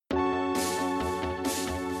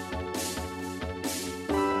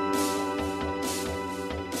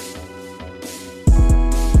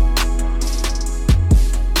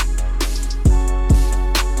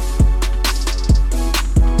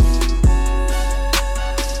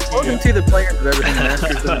Welcome to the Players of Everything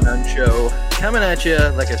Masters of the None show. Coming at you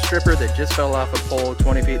like a stripper that just fell off a pole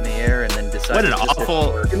 20 feet in the air and then decided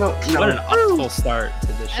What an awful start to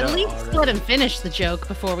the show. At least let him finish the joke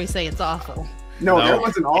before we say it's awful. No, that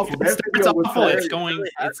wasn't awful. It's awful. It's going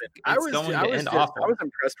to end awful. I was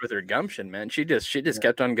impressed with her gumption, man. She just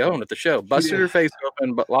kept on going with the show. Busted her face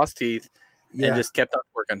open, but lost teeth, and just kept on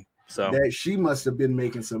working. So she must have been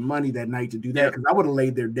making some money that night to do that, because I would have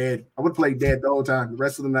laid there dead. I would play dead the whole time, the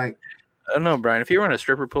rest of the night. I don't know, Brian. If you were on a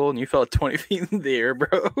stripper pool and you fell 20 feet in the air,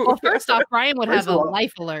 bro. Well, first off, Brian would have a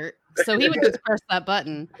life alert, so he would just press that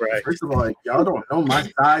button. Right. First of all, y'all don't know my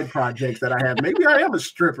side projects that I have. Maybe I am a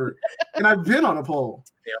stripper, and I've been on a pole.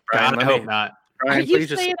 Yeah, Brian. I hope not. Brian, Are you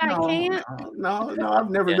saying I can't? No, I've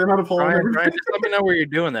never been on a pole. Brian, just let me know where you're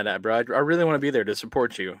doing that at, bro. I really want to be there to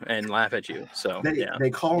support you and laugh at you. So they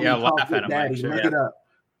call me Chocolate Daddy. Sure. Look it up.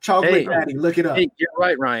 Chocolate Daddy. Look it up. Hey, you're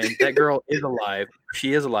right, Ryan. That girl is alive.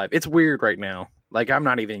 She is alive. It's weird right now. Like, I'm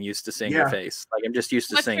not even used to seeing her face. Like, I'm just used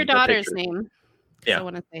to seeing. What's your daughter's name? Yeah, I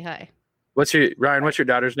want to say hi. What's your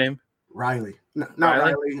daughter's name? Riley. Not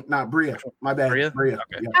Riley. Not Bria. My bad. Bria. Okay.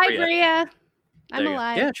 Yeah. Hi, Bria. I'm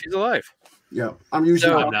alive. Yeah, she's alive. Yeah, I'm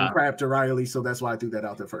usually talking crap to Riley, so that's why I threw that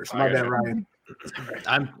out there first. My bad, Ryan.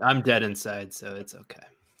 I'm dead inside, so it's okay.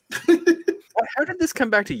 How did this come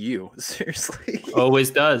back to you? Seriously,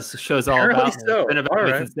 always does. The show's all about me. It's been about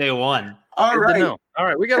me since day one. All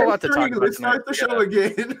right, we got a lot to talk about. Let's start the show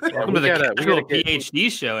again. Welcome to the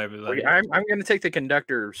PhD show, everybody. I'm going to take the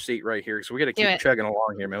conductor seat right here, so we got to keep chugging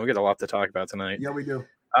along here, man. We got a lot to talk about tonight. Yeah, we do.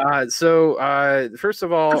 So first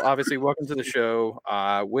of all, obviously, welcome to the show.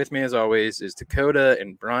 With me, as always, is Dakota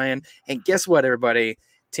and Brian. And guess what, everybody?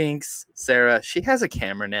 Tinks, Sarah, she has a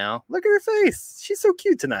camera now. Look at her face. She's so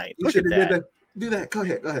cute tonight. Look at that. Do that. Go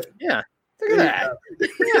ahead. Yeah. Look at that.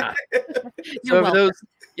 Yeah. So for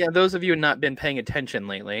those of you who have not been paying attention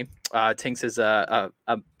lately, Tinks is a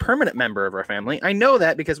permanent member of our family. I know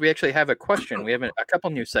that because we actually have a question. We have a couple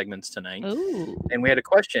new segments tonight. Ooh. And we had a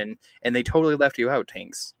question, and they totally left you out,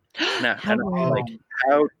 Tinks. Now,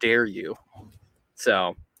 how dare you?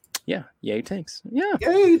 So, yeah, yay, Tinks. Yeah,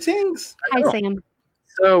 yay, Tinks. Hi, Sam.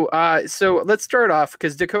 So let's start off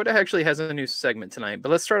because Dakota actually has a new segment tonight. But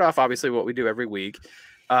let's start off, obviously, what we do every week.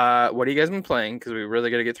 What have you guys been playing? Because we really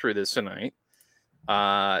got to get through this tonight.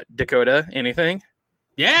 Dakota, anything?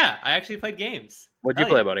 Yeah, I actually played games. What'd you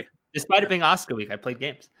play, buddy? Despite it being Oscar week, I played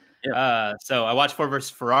games. Yeah. So I watched Ford versus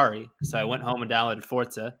Ferrari. So I went home and downloaded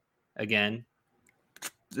Forza again.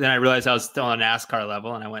 Then I realized I was still on NASCAR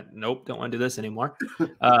level, and I went, nope, don't want to do this anymore.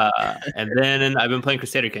 And then I've been playing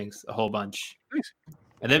Crusader Kings a whole bunch. Nice.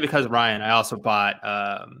 And then because of Ryan, I also bought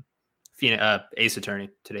Ace Attorney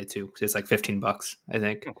today too, because it's like $15, I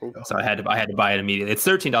think. Oh, cool. So I had to buy it immediately. It's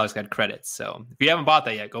 $13, got credits. So if you haven't bought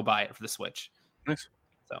that yet, go buy it for the Switch. Nice.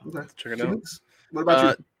 So check it out. What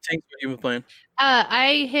about you? Tinks, what you been playing?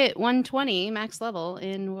 I hit 120 max level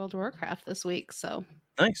in World of Warcraft this week. So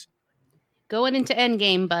nice. Going into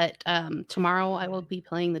Endgame, but tomorrow I will be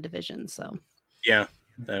playing the Division. So yeah,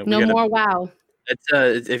 no more WoW.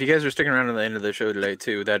 It's if you guys are sticking around to the end of the show today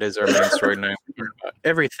too, that is our main story tonight.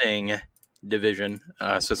 Everything Division,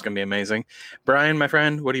 so it's gonna be amazing. Brian, my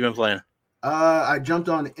friend, what have you been playing? I jumped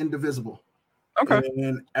on Indivisible. Okay.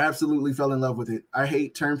 And absolutely fell in love with it. I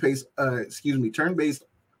hate turn-based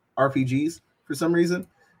RPGs for some reason,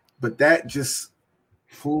 but that just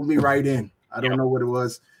pulled me right in. I don't know what it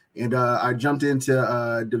was. And I jumped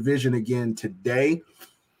into Division again today,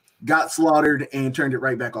 got slaughtered, and turned it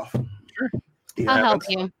right back off. Sure. Yeah. I'll help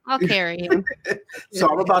you. I'll carry you. So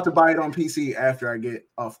I'm about to buy it on PC after I get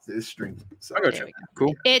off this stream. So I got you.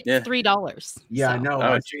 Cool. It's $3. Yeah, so. I know.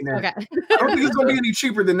 I've seen that. Okay. I don't think it's gonna be any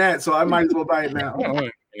cheaper than that, so I might as well buy it now.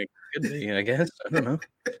 It could be, I guess. I don't know.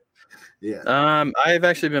 Yeah. I've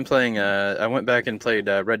actually been playing. I went back and played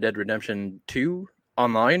Red Dead Redemption 2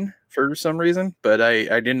 online for some reason, but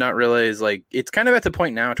I did not realize like it's kind of at the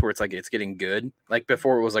point now to where it's like it's getting good. Like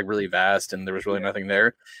before it was like really vast and there was really nothing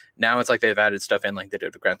there. Now it's like they've added stuff in like they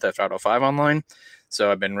did with Grand Theft Auto 5 online. So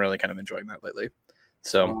I've been really kind of enjoying that lately.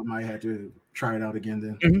 So I might have to try it out again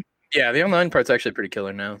then. Mm-hmm. Yeah, the online part's actually pretty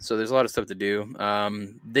killer now. So there's a lot of stuff to do.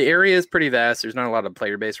 The area is pretty vast. There's not a lot of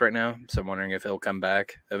player base right now, so I'm wondering if it'll come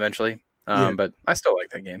back eventually. But I still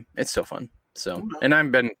like that game. It's still fun. So, and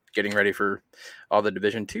I've been getting ready for all the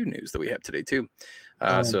Division 2 news that we have today too.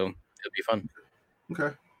 So it'll be fun.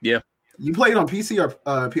 Okay. Yeah. You played on PC or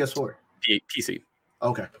PS4? PC.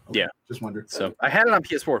 Okay. Yeah. Just wondered. So I had it on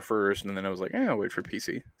PS4 first, and then I was like, I'll wait for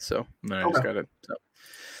PC. So and then I just got it. So.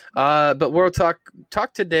 But we'll talk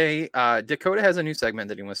today. Dakota has a new segment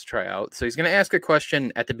that he wants to try out. So he's going to ask a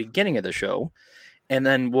question at the beginning of the show. and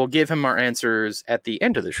then we'll give him our answers at the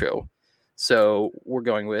end of the show. So we're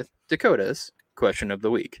going with Dakota's question of the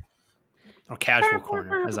week. Or casual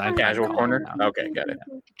corner, as I Casual call it corner. now. Okay, got it.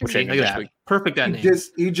 We'll See, change look it at next that. week. Perfect that name.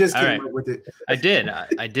 You just All came right. up with it. I did.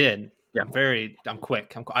 Yeah. I'm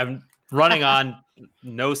quick. I'm running on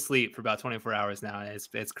no sleep for about 24 hours now. And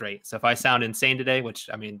it's great. So if I sound insane today, which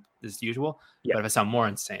I mean is usual, Yeah. but if I sound more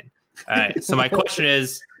insane. All right. So my question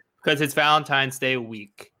is, because it's Valentine's Day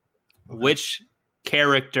week, which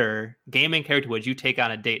gaming character would you take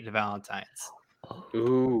on a date to Valentine's?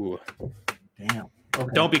 Ooh. Damn. Okay.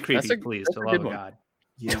 Don't be creepy, That's a- please, that's for a the love good of one. God.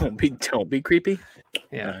 Yeah. Don't be creepy.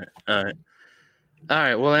 Yeah. All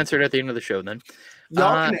right. We'll answer it at the end of the show then.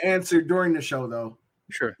 Y'all can answer during the show though,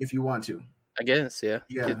 Sure. if you want to. I guess. Yeah.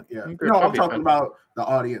 Yeah. I'm No, I'm probably talking fine. about the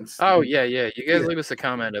audience. Oh yeah. You guys Yeah. leave us a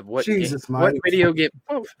comment of what Jesus, what Mike. video game.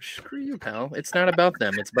 Oh, screw you, pal. It's not about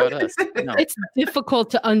them. It's about us. No. It's difficult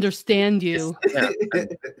to understand you.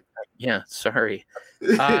 Yeah. Sorry.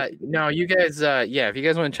 No, you guys. If you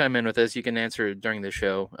guys want to chime in with us, you can answer during the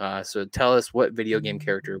show. So tell us what video game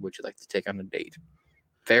character would you like to take on a date?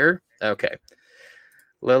 Fair. Okay.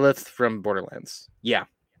 Lilith from Borderlands. Yeah.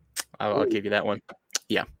 I'll give you that one.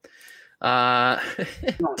 Yeah.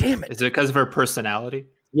 Damn it. Is it because of her personality?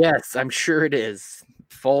 Yes, I'm sure it is.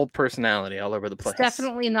 Full personality all over the place. It's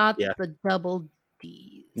definitely not Yeah. the double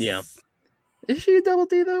D's. Yeah. Is she a double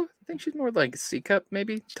D though? I think she's more like C cup,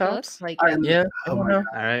 maybe She tops. looks like I am- Yeah. I Oh don't my know.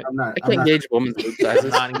 All right. I'm not. I can't gauge women's boot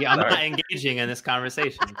sizes. I'm Sorry. not engaging in this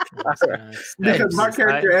conversation. Because my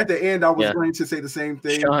character at the end, I was Yeah. going to say the same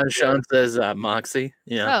thing. Sean says Moxie.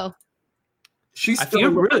 Yeah. Oh, She's I still feel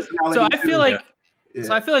in the really, personality so I too. feel like Yeah.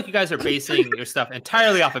 so I feel like you guys are basing your stuff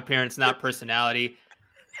entirely off appearance, not personality.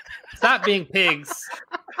 Stop being pigs.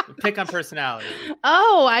 Pick on personality.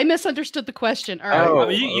 oh, I misunderstood the question. All right. Oh, I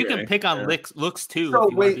mean, you can okay. pick on Yeah. looks too So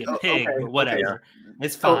if you wait, want to be a pig, okay, but whatever. okay.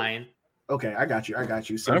 It's So- fine. Okay, I got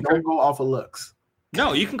you. So Okay. don't go off of looks.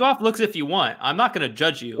 No, you can go off looks if you want. I'm not going to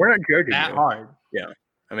judge you We're not judging that you. hard.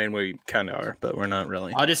 I mean, we kind of are, but we're not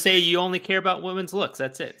really. I'll just say you only care about women's looks.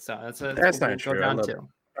 That's it. So that's That's what not we'll go true. down I to.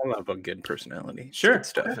 love a good personality. It's Sure, good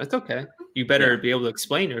stuff. that's okay. You better be able to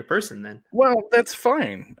explain your person then. Well, that's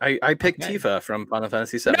fine. I picked Okay. Tifa from Final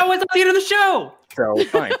Fantasy VII. No, it's at the end of the show. So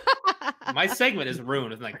fine. My segment is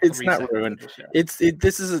ruined with like It's 3 not seconds of ruined. the show. This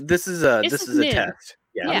is a new. test.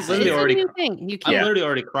 Yeah. Yeah, I'm it's literally a already- new thing. You I'm can't. literally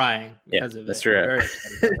already crying Yeah, because of that's it. right. I'm very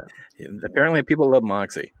excited about that. Apparently, people love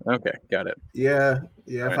Moxie. Okay, got it. Yeah.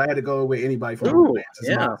 If I had to go with anybody from Ooh, Borderlands, it's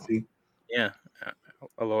yeah. Moxie. Yeah,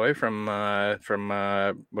 Aloy from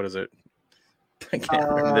what is it? I can't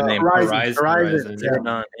remember the name. Horizon. Zero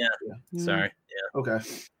Dawn. Yeah. Mm. Sorry. Okay.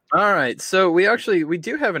 All right. So we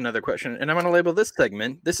do have another question, and I'm going to label this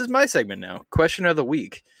segment. This is my segment now. Question of the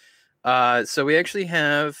week. So we actually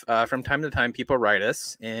have from time to time people write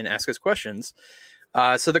us and ask us questions.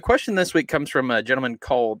 So the question this week comes from a gentleman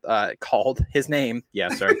called his name. Yeah,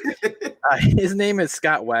 sorry. His name is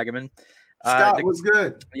Scott Wagaman. Scott was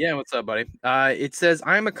good. Yeah, what's up, buddy? It says,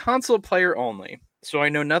 I'm a console player only, so I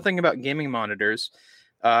know nothing about gaming monitors,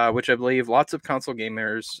 which I believe lots of console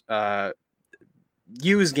gamers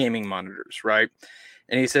use gaming monitors, right?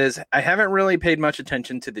 And he says, I haven't really paid much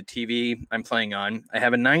attention to the TV I'm playing on. I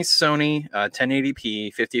have a nice Sony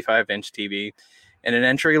 1080p 55-inch TV and an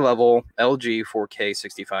entry-level LG 4K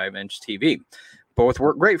 65-inch TV. Both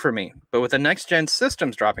work great for me, but with the next-gen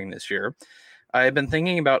systems dropping this year, I've been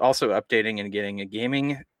thinking about also updating and getting a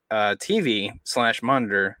gaming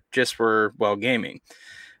TV/monitor just for, well, gaming.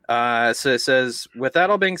 So it says, with that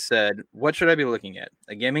all being said, what should I be looking at?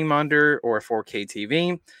 A gaming monitor or a 4K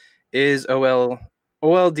TV? Is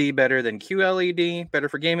OLED better than QLED? Better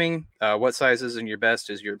for gaming? What sizes in your best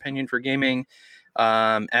is your opinion for gaming?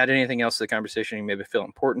 Add anything else to the conversation you maybe feel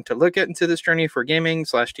important to look at into this journey for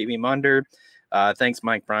gaming/TV monitor. Thanks,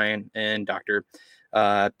 Mike, Brian, and Dr.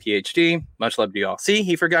 PhD. Much love to you all. See,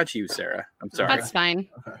 he forgot you, Sarah. I'm sorry. That's fine.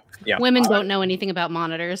 Okay. Yeah. Women don't know anything about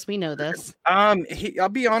monitors. We know this. I'll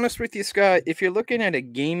be honest with you, Scott. If you're looking at a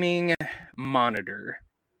gaming monitor,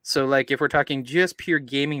 so like if we're talking just pure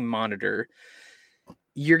gaming monitor,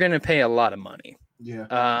 you're gonna pay a lot of money.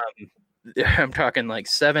 Yeah. I'm talking like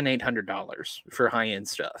 $700-800 for high-end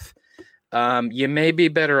stuff. You may be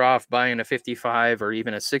better off buying a 55 or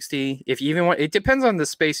even a 60. If you even want, it depends on the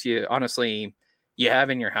space you have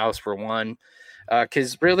in your house for one.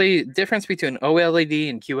 Because really, difference between OLED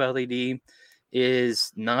and QLED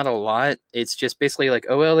is not a lot. It's just basically like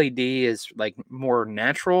OLED is like more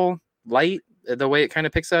natural light, the way it kind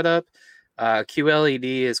of picks that up. QLED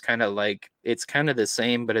is kind of like, it's kind of the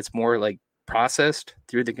same, but it's more like processed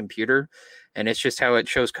through the computer, and it's just how it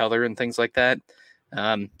shows color and things like that.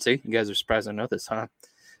 See, you guys are surprised I know this, huh?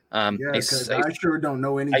 Yeah, because I sure don't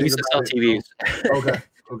know anything. I used to sell TVs. So.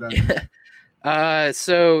 Okay.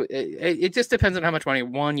 So it just depends on how much money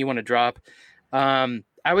you want to drop.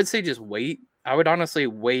 I would say just wait. I would honestly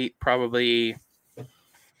wait probably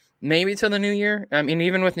maybe till the new year. I mean,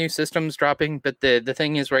 even with new systems dropping, but the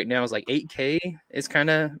thing is right now is like 8K is kind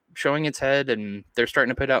of showing its head, and they're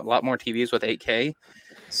starting to put out a lot more TVs with 8K.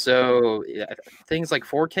 So things like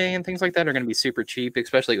 4K and things like that are going to be super cheap,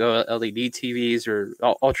 especially LED TVs or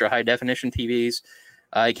ultra high definition TVs.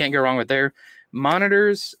 You can't go wrong with their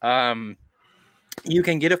monitors. You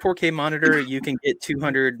can get a 4K monitor. You can get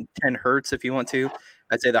 210 hertz if you want to.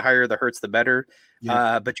 I'd say the higher the hertz, the better.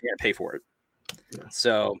 Yeah. But you're going to pay for it. Yeah.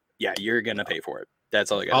 So, yeah, you're going to pay for it.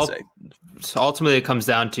 That's all I got to say. So ultimately, it comes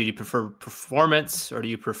down to, do you prefer performance or do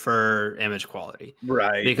you prefer image quality?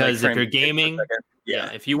 Right. Because if you're gaming,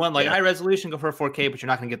 if you want high resolution, go for a 4K, but you're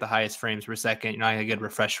not going to get the highest frames per second. You're not going to get a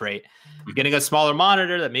refresh rate. You're getting a smaller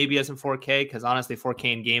monitor that maybe isn't 4K, because honestly,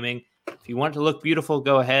 4K in gaming, if you want it to look beautiful,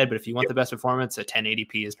 go ahead. But if you want the best performance, a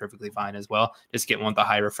 1080p is perfectly fine as well. Just get one with a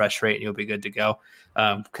high refresh rate and you'll be good to go.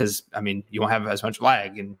 Because, I mean, you won't have as much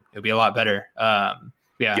lag and it'll be a lot better. I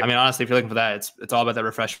mean, honestly, if you're looking for that, it's all about that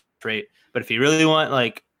refresh rate. But if you really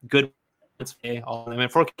want good, 4K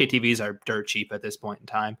TVs are dirt cheap at this point in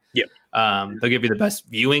time. They'll give you the best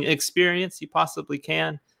viewing experience you possibly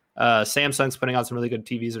can. Samsung's putting out some really good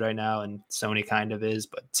TVs right now, and Sony kind of is,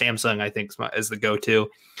 but Samsung I think is the go-to.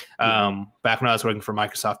 Back when I was working for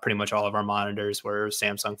Microsoft, pretty much all of our monitors were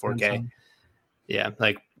Samsung 4K. Yeah,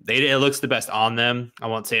 it looks the best on them. I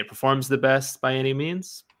won't say it performs the best by any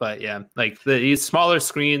means, but yeah, these smaller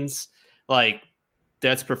screens,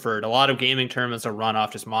 that's preferred. A lot of gaming tournaments are run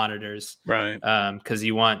off just monitors, right? Because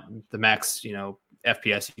you want the max,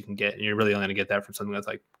 FPS you can get, and you're really only going to get that from something that's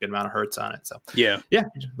good amount of hertz on it. So yeah,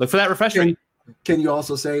 look for that refresh rate. Can you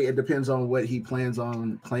also say it depends on what he plans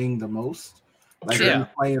on playing the most? If he's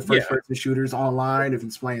playing first-person shooters online, if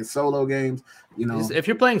he's playing solo games, If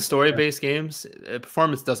you're playing story-based games,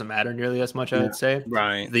 performance doesn't matter nearly as much. I would say,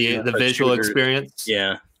 right? The visual experience,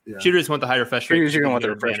 Shooters want the higher refresh rate. Shooters, you're going to want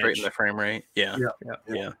the refresh rate and the frame rate. Yeah.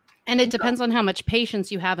 And it depends on how much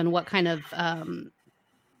patience you have and what kind of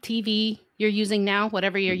TV you're using now,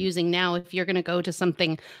 whatever you're using now. If you're going to go to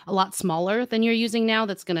something a lot smaller than you're using now,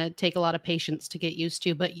 that's going to take a lot of patience to get used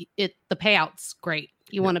to, but the payout's great.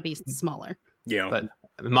 You want to be smaller. Yeah. But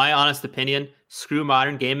in my honest opinion, screw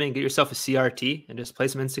modern gaming, get yourself a CRT and just play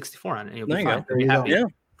some N64 on it. And you'll be fine. You'll be happy. Yeah.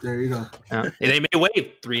 There you go. They may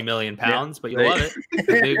weigh 3 million pounds, but you'll love it.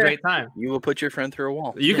 It'll be a great time. You will put your friend through a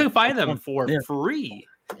wall. You can find them for free.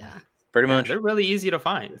 Yeah. Pretty much. They're really easy to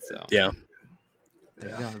find. So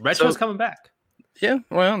Retro's coming back. Yeah,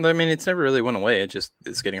 well, I mean, it's never really went away.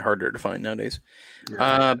 It's getting harder to find nowadays.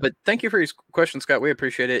 But thank you for your question, Scott. We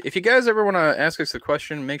appreciate it. If you guys ever want to ask us a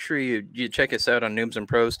question, make sure you check us out on Noobs and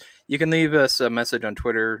Pros. You can leave us a message on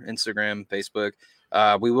Twitter, Instagram, Facebook.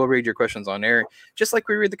 We will read your questions on air, just like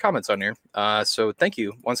we read the comments on air. So thank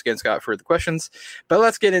you once again, Scott, for the questions. But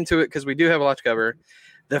let's get into it because we do have a lot to cover.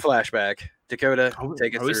 The flashback. Dakota,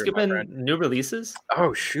 take us through. Are we skipping new releases?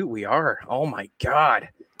 Oh, shoot, we are. Oh, my God.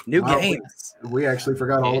 New games. We actually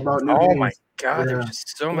forgot all about new games. Oh, my God. There's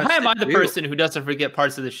just so much. Why am I the person who doesn't forget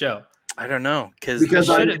parts of the show? I don't know. Because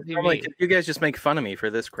you guys just make fun of me for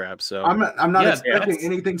this crap. So I'm not expecting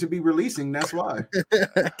anything to be releasing. That's why.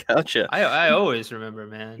 Gotcha. I always remember,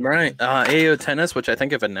 man. Right. AO Tennis, which I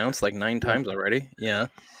think I've announced 9 times already. Yeah.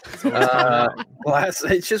 Glass.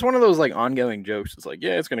 It's just one of those ongoing jokes. It's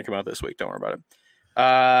it's going to come out this week. Don't worry about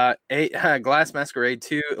it. Glass Masquerade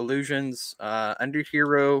 2, Illusions, Under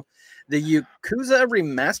Hero, the Yakuza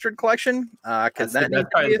Remastered Collection. Because that needs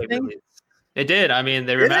to be a thing. It did. I mean,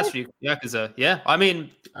 they remastered Yakuza. Yeah. I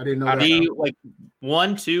mean, I didn't know the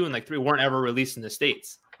 1, 2, and 3 weren't ever released in the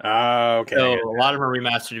States. Oh, okay. So a lot of them are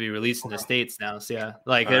remastered to be released in the States now. So yeah,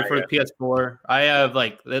 for the PS4, I have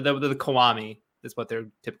the Kiwami is what they're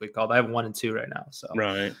typically called. I have 1 and 2 right now. So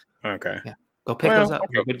right. Okay. Yeah. Go pick those up.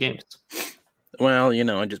 They're good games. Well,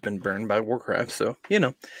 I've just been burned by Warcraft, so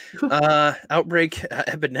Outbreak,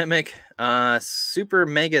 Epidemic, Super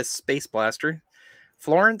Mega Space Blaster,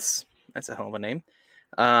 Florence. That's a hell of a name.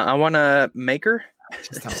 I want a Maker.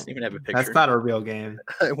 Doesn't even have a picture. That's not a real game.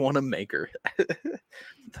 I want a Maker. What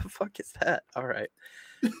the fuck is that? All right.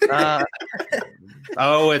 It's I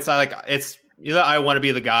Want to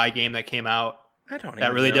Be the Guy game that came out. I don't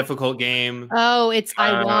that really difficult game. Oh, it's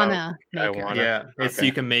I Wanna. Yeah,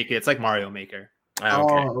 you can make it. It's like Mario Maker.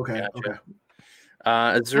 Okay. Gotcha.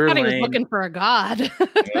 I thought he was looking for a god.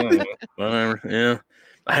 Whatever. Yeah.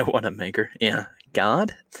 I want a Maker. Yeah.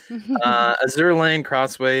 God. Azure Lane,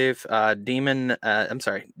 Crosswave, Damon,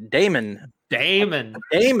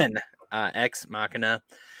 Ex Machina,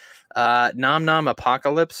 Nom Nom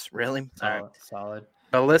Apocalypse, really? Solid.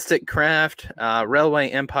 Ballistic Craft, Railway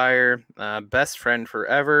Empire, Best Friend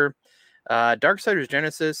Forever, Darksiders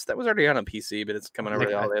Genesis. That was already on a PC, but it's coming over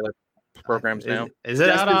to all the other programs now. Is it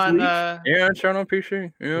out on? Yeah, it's out on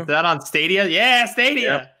PC. Yeah. Is that on Stadia? Yeah,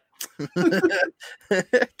 Stadia.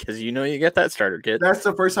 Because you get that starter kit. That's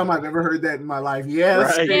the first time I've ever heard that in my life.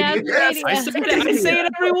 Yes, right. Yes. I say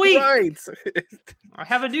it every week. Right. I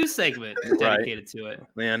have a news segment dedicated to it.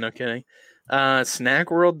 Yeah, no kidding.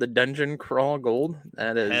 Snack World, the Dungeon Crawl Gold.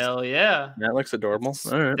 That is hell yeah. That looks adorable.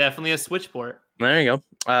 All right. Definitely a Switch port. There you go.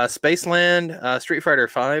 Spaceland, Street Fighter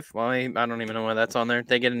 5. Why? I don't even know why that's on there.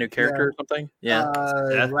 They get a new character or something. Yeah.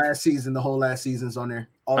 Last season, the whole last season's on there.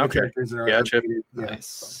 All the characters are gotcha. updated. Yeah.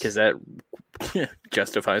 Nice. Because that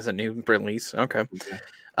justifies a new release. Okay.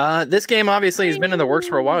 This game obviously has been in the works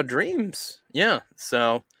for a while. Dreams. Yeah.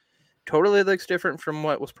 So totally looks different from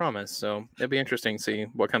what was promised. So it'd be interesting to see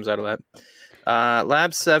what comes out of that.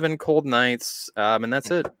 Lab 7, Cold Nights. And that's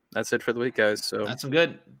it. That's it for the week, guys. So that's some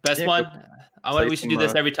good. Best one. We should do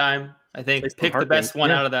this every time. I think pick the best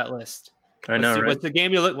one out of that list. I know. Right? What's the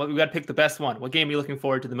game you look? We got to pick the best one. What game are you looking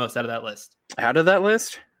forward to the most out of that list? Out of that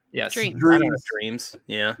list? Yes. Dreams.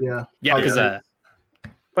 Yeah. Yeah. Yeah. Because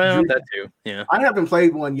well, that too. Yeah. I haven't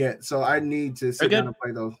played one yet, so I need to sit down and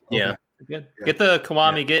play those. Okay. Yeah. Good. Yeah. Get the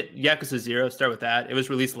Kiwami. Get Yakuza 0. Start with that. It was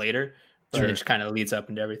released later, but it just kind of leads up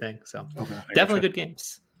into everything. So definitely good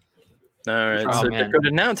games. All right. So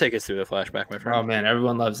Dakota, now take us through the flashback, my friend. Oh man,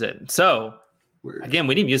 everyone loves it. So again,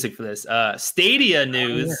 we need music for this. Stadia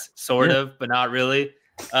news, sort of, but not really.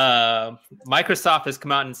 Microsoft has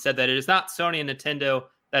come out and said that it is not Sony and Nintendo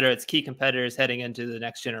that are its key competitors heading into the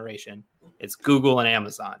next generation. It's Google and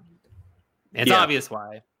Amazon. And it's obvious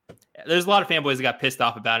why. There's a lot of fanboys that got pissed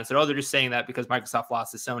off about it. So, they're just saying that because Microsoft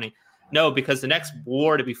lost to Sony. No, because the next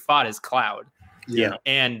war to be fought is cloud. Yeah.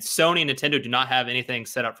 And Sony and Nintendo do not have anything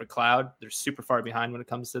set up for cloud. They're super far behind when it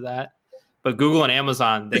comes to that. But Google and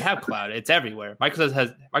Amazon, they have cloud. It's everywhere.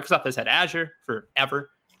 Microsoft has had Azure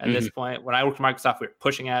forever at this point. When I worked for Microsoft, we were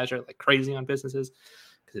pushing Azure like crazy on businesses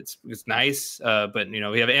because it's nice. But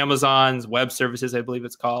we have Amazon's web services, I believe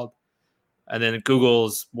it's called, and then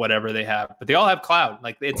Google's whatever they have. But they all have cloud.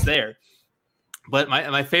 Like it's there. But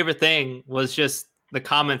my favorite thing was just the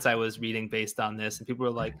comments I was reading based on this, and people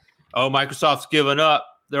were like, "Oh, Microsoft's giving up.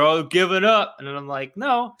 They're all giving up," and I'm like,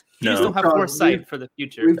 "No." You just don't have foresight for the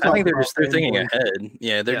future. I think they're thinking ahead.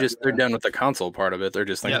 Yeah, they're done with the console part of it. They're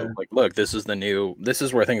just thinking like, look, this is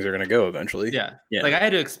where things are going to go eventually. Yeah. Like I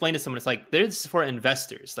had to explain to someone, it's like, this is for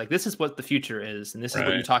investors. Like this is what the future is. And this is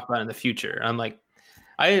what you talk about in the future. And I'm like,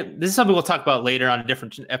 this is something we'll talk about later on a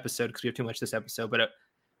different episode because we have too much this episode. But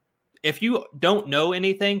if you don't know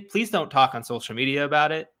anything, please don't talk on social media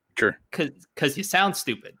about it. Sure. Because you sound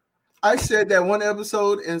stupid. I said that one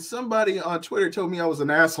episode, and somebody on Twitter told me I was an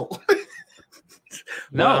asshole.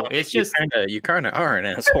 No, it's just you kind of are an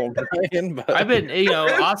asshole, Brian. But... I've been,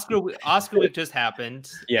 Oscar week just happened,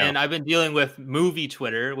 and I've been dealing with movie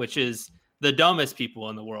Twitter, which is the dumbest people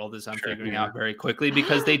in the world, as I'm figuring out very quickly,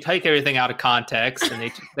 because they take everything out of context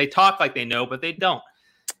and they talk like they know, but they don't.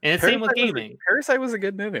 And it's same with gaming. Parasite was a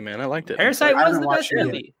good movie, man. I liked it. Parasite was the best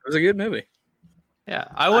movie. It was a good movie. Yeah,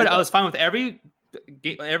 I was fine with every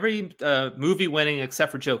movie winning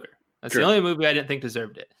except for Joker. That's the only movie I didn't think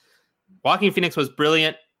deserved it. Joaquin Phoenix was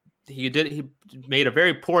brilliant. He made a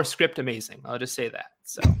very poor script amazing. I'll just say that.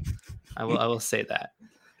 So I will say that.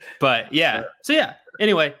 But yeah. So yeah.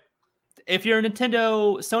 Anyway, if you're a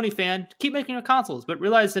Nintendo Sony fan, keep making your consoles, but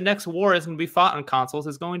realize the next war isn't going to be fought on consoles.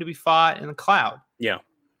 It's going to be fought in the cloud. Yeah.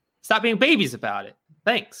 Stop being babies about it.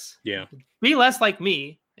 Thanks. Yeah. Be less like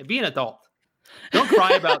me and be an adult. Don't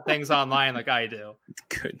cry about things online like I do.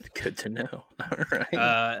 Good to know. All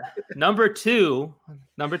right. Number two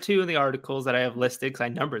in the articles that I have listed, because I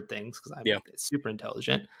numbered things because I'm super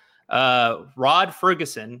intelligent. Rod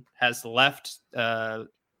Ferguson has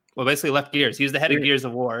basically left Gears. He was the head of Gears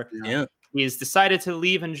of War. Yeah. He's decided to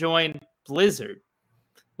leave and join Blizzard,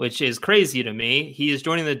 which is crazy to me. He is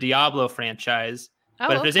joining the Diablo franchise.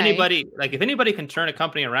 But if there's anybody, if anybody can turn a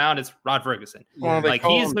company around, it's Rod Ferguson. Well,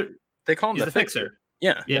 they call him the fixer.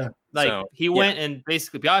 Yeah. He went and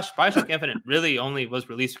basically Bioshock Infinite really only was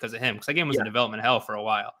released because of him, because that game was in development hell for a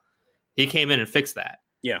while. He came in and fixed that.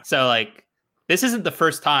 Yeah. So this isn't the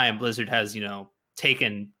first time Blizzard has,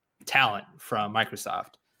 taken talent from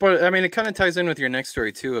Microsoft. But I mean, it kind of ties in with your next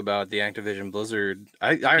story too about the Activision Blizzard.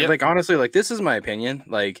 I honestly, this is my opinion.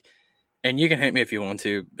 And you can hate me if you want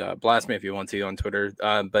to, blast me if you want to on Twitter.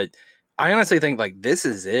 But I honestly think like this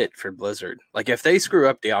is it for Blizzard. Like if they screw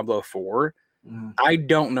up Diablo 4, I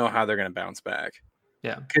don't know how they're going to bounce back.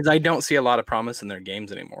 Yeah, because I don't see a lot of promise in their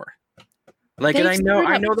games anymore. Like, They've and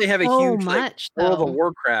I know they have a so huge much, World of though.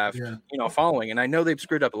 Warcraft, following, and I know they've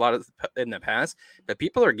screwed up a lot in the past, but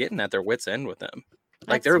people are getting at their wits' end with them.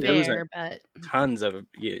 Like That's they're losing tons of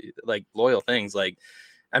like loyal things. Like,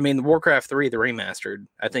 I mean, Warcraft 3, the remastered,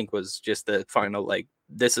 I think was just the final. Like,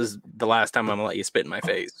 this is the last time I'm gonna let you spit in my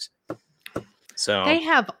face. So they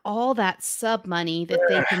have all that sub money that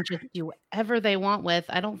they can just do whatever they want with.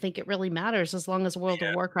 I don't think it really matters as long as World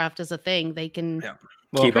of Warcraft is a thing. They can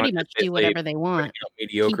pretty much do whatever they want.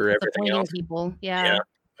 Mediocre everything else. People, yeah.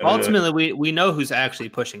 Ultimately, we know who's actually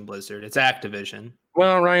pushing Blizzard. It's Activision.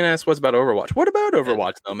 Well, Ryan asked, "What's about Overwatch?" What about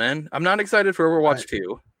Overwatch, though, man? I'm not excited for Overwatch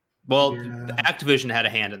 2. Well, Activision had a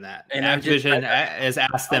hand in that, and Activision has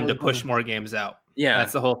asked them to push more games out. Yeah,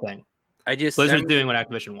 that's the whole thing. Blizzard's doing what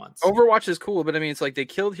Activision wants. Overwatch is cool, but I mean, it's like they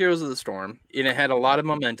killed Heroes of the Storm, and it had a lot of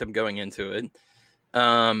momentum going into it.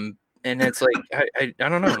 And it's like I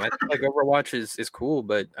don't know. I think like Overwatch is cool,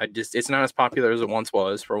 but it's not as popular as it once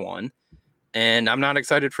was, for one. And I'm not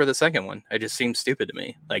excited for the second one. It just seems stupid to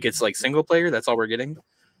me. Like it's like single player. That's all we're getting.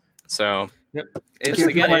 So it's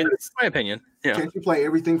my opinion. Yeah. Can't you play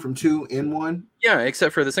everything from 2 in 1? Yeah,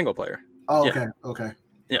 except for the single player. Oh, okay. Yeah. Okay.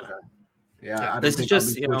 Yeah. This is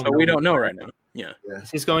just so we don't know right now. Yeah.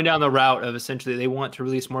 He's going down the route of essentially they want to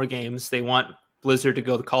release more games. They want Blizzard to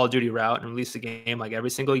go the Call of Duty route and release a game like every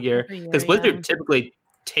single year, because Blizzard typically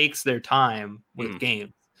takes their time with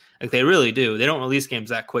games. Like they really do. They don't release games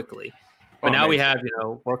that quickly. But now we have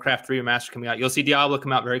Warcraft 3 Remastered coming out. You'll see Diablo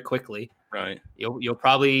come out very quickly. Right. You'll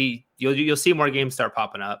probably see more games start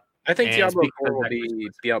popping up. I think Diablo 4 will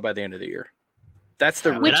be out by the end of the year. That's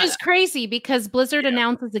the which is crazy because Blizzard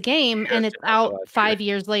announces a game and it's out 5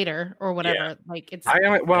 years later or whatever. Yeah. Like it's but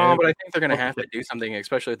I think they're gonna have to do something,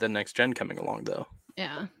 especially with the next gen coming along, though.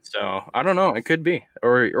 Yeah. So I don't know. It could be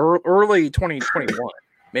or early 2021,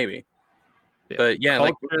 maybe. But yeah,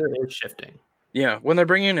 like it's shifting. Yeah, when they're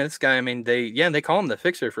bringing in this guy, I mean, they call him the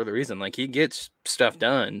fixer for the reason. Like he gets stuff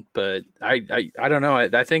done, but I don't know.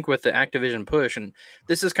 I think with the Activision push, and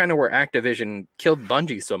this is kind of where Activision killed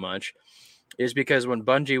Bungie so much, is because when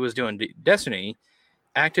Bungie was doing Destiny,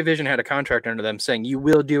 Activision had a contract under them saying you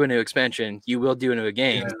will do a new expansion, you will do a new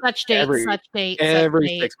game, such date, such date,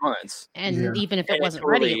 every 6 months, and even if it wasn't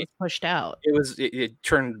ready, it was pushed out. It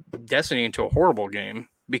turned Destiny into a horrible game.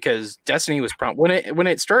 Because Destiny was when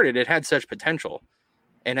it started, it had such potential,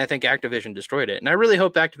 and I think Activision destroyed it. And I really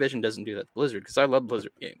hope Activision doesn't do that to Blizzard because I love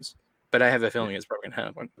Blizzard games, but I have a feeling it's probably gonna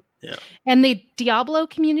happen. Yeah. And the Diablo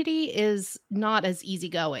community is not as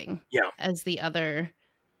easygoing. As the other.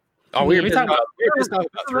 Oh, we were talking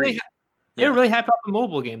about 3. They were really happy about the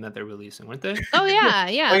mobile game that they're releasing, weren't they? Oh yeah,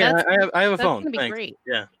 yeah. I have a phone. That's gonna be great.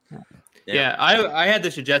 Yeah, I had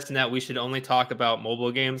the suggestion that we should only talk about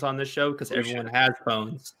mobile games on this show because everyone has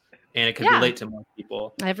phones and it can relate to more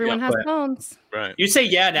people. Everyone has phones. Right. You say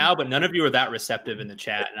now, but none of you are that receptive in the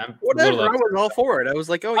chat. And I'm whatever. I was all for it. I was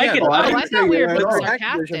like, oh yeah. I thought we were being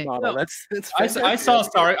sarcastic.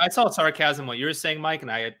 I saw sarcasm what you were saying, Mike,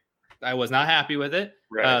 and I was not happy with it.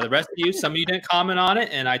 Right. The rest of you, some of you didn't comment on it,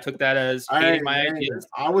 and I took that as hating my ideas.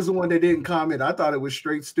 I was the one that didn't comment. I thought it was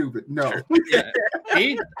straight stupid. No.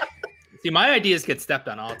 See, my ideas get stepped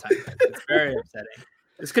on all the time. It's very upsetting.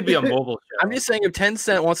 This could be a mobile show. I'm just saying, if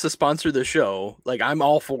Tencent wants to sponsor the show, like I'm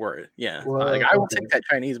all for it. Yeah, well, like I will take that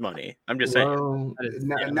Chinese money. I'm just saying.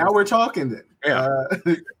 Now we're talking. Then. Yeah,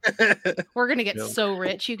 we're gonna get so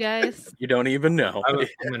rich, you guys. You don't even know. I'm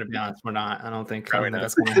gonna be honest. We're not. I don't think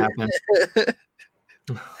that's gonna happen.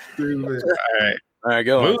 All right,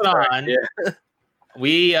 go. Moving on. Yeah.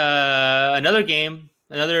 We another game.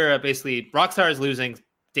 Basically, Rockstar is losing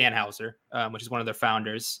Dan Houser, which is one of their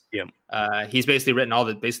founders. Yeah. He's basically written all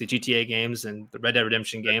the GTA games and the Red Dead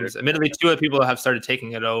Redemption games. Admittedly, 2 other people have started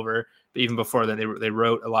taking it over, but even before then, they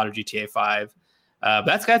wrote a lot of GTA 5. But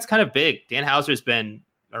that's kind of big. Dan Houser's been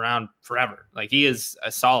around forever. Like he is a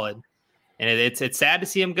solid, and it's sad to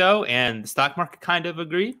see him go. And the stock market kind of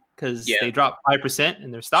agreed because they dropped 5% in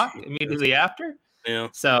their stock immediately after. Yeah.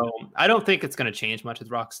 So I don't think it's going to change much with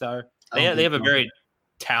Rockstar. They have a very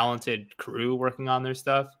talented crew working on their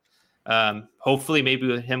stuff. Hopefully maybe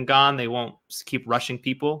with him gone, they won't keep rushing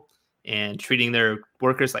people and treating their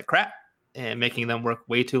workers like crap and making them work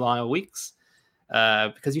way too long weeks,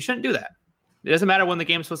 because you shouldn't do that. It doesn't matter when the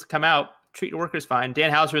game's supposed to come out. Treat your workers fine.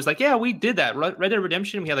 Dan Houser is like, yeah, we did that. Red Dead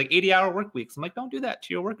Redemption, we had like 80-hour work weeks. I'm like, don't do that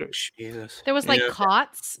to your workers. Jesus. There was like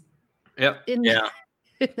cots. Yep. In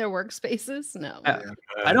in their workspaces. No.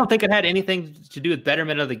 I don't think it had anything to do with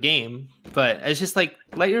betterment of the game, but it's just like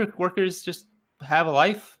let your workers just have a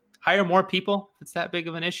life, hire more people. If it's that big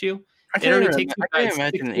of an issue. I can't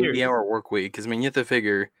imagine an 80-hour work week because I mean you have to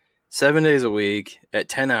figure 7 days a week at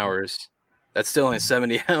 10 hours. That's still only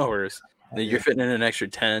 70 hours. Then you're fitting in an extra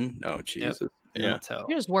 10. Oh Jesus! Yep. Yeah,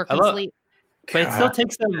 you're just working sleep. But it still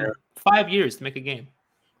takes them 5 years to make a game.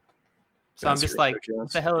 So I'm just ridiculous. Like,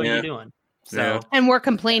 what the hell are you doing? So and we're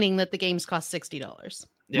complaining that the games cost $60.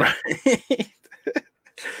 Yeah.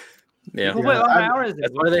 Yeah.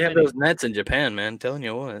 That's why they have those nets in Japan, man. I'm telling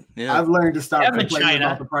you what. Yeah. I've learned to stop complaining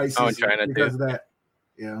about the prices because of that.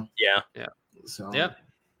 Yeah. Yeah. So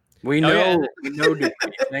we know. Dude.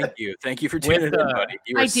 Thank you for tuning in, buddy.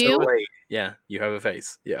 You were so late. Yeah, you have a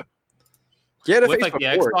face. Yeah. You had a face like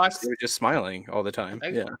before. The Xbox, you were just smiling all the time.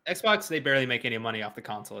 Yeah. Xbox, they barely make any money off the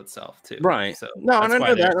console itself, too. Right. So no, I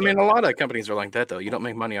know that. I mean, a lot of companies are like that, though. You don't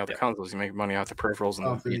make money off the consoles. You make money off the peripherals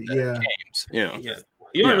and the games. You know. Yeah.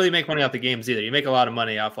 You don't really make money off the games either. You make a lot of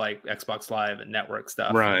money off like Xbox Live and network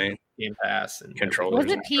stuff, right? Game Pass and controllers.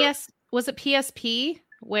 Was it PSP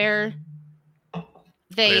where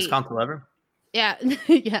they greatest console ever? Yeah,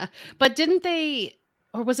 yeah. But didn't they,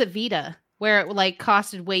 or was it Vita where it like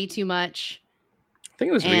costed way too much? I think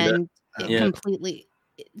it was and Vita. It completely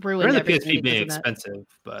ruined the PSP everything being expensive,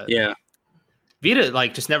 but yeah. Vita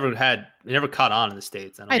like just never caught on in the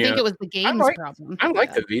States. I think it was the games problem. I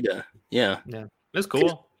like the Vita. Yeah. Yeah. It's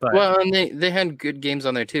cool. But... Well, and they had good games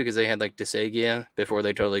on there too because they had like Disagia before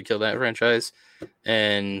they totally killed that franchise,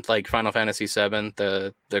 and like Final Fantasy VII,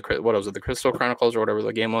 the what was it, the Crystal Chronicles or whatever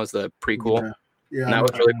the game was, the prequel. Yeah, and that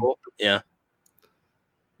was really cool. Yeah.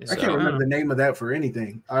 I can't remember the name of that for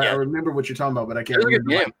anything. I remember what you're talking about, but I can't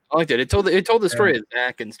remember. Yeah, I liked it. It told the story of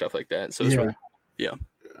Zack and stuff like that. So it's really cool.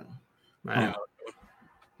 Yeah.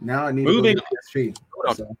 Now I need to go to PSP.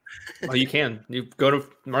 So. Well, you can. You go to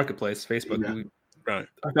Marketplace, Facebook. Yeah. Right.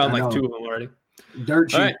 I found like 2 of them already.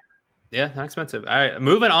 Dirt cheap. Right. Yeah, not expensive. All right,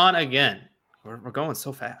 moving on again. We're going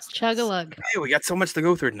so fast. Chug-a-lug. Hey, we got so much to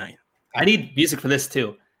go through tonight. I need music for this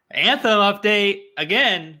too. Anthem update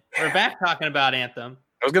again. We're back talking about Anthem.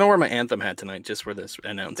 I was gonna wear my Anthem hat tonight just for this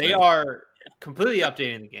announcement. They are completely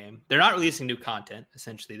updating the game. They're not releasing new content.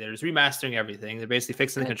 Essentially, they're just remastering everything. They're basically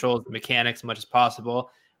fixing the controls, the mechanics, as much as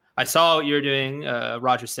possible. I saw what you're doing,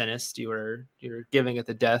 Roger Sinnist. You're giving it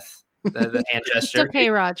the death. The hand gesture. It's okay,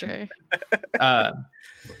 Roger.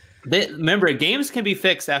 Remember, games can be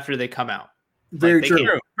fixed after they come out. Very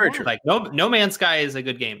true. Very true. Like No Man's Sky is a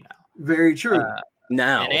good game now. Very true.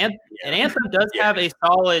 Now, and Anthem does have a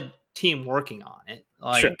solid team working on it.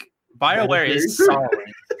 Like BioWare is solid,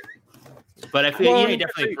 but I feel EA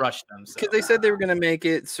definitely brushed them because they said they were going to make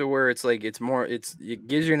it so where it's like it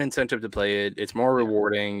gives you an incentive to play it. It's more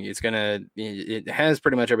rewarding. It has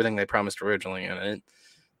pretty much everything they promised originally in it.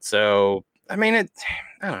 So, I mean,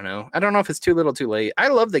 I don't know. I don't know if it's too little too late. I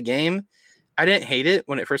love the game. I didn't hate it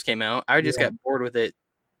when it first came out. I just got bored with it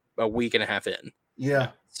a week and a half in. Yeah.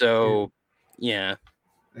 So, yeah.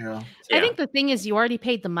 I think the thing is you already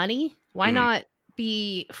paid the money. Why not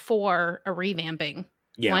be for a revamping?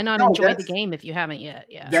 Yeah. Why not enjoy the game if you haven't yet?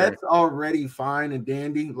 Yeah. That's already fine and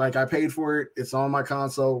dandy. Like I paid for it. It's on my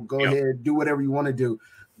console. Go ahead, do whatever you want to do.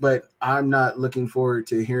 But I'm not looking forward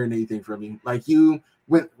to hearing anything from you. Like you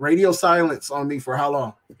went radio silence on me for how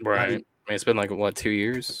long? Right. I mean, it's been like 2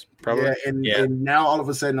 years, probably. Yeah, and now all of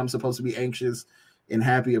a sudden I'm supposed to be anxious and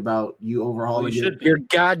happy about you overhauling it. You're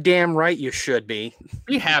goddamn right. You should be.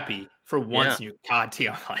 Be happy for once in your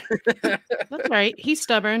goddamn life. That's right. He's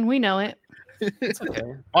stubborn. We know it. It's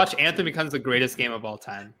okay. Watch Anthem becomes the greatest game of all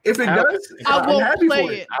time. If it does, I will play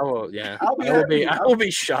it. I will. Yeah. I will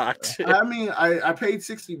be shocked. I mean, I paid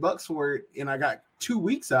 $60 for it, and I got 2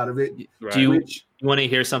 weeks out of it. Right. Do you want to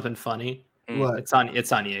hear something funny? What? It's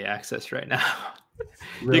on EA Access right now.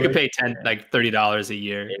 Really? You could pay $30 a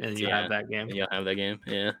year, and you have that game. You'll have that game.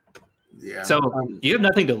 Yeah. Yeah. So you have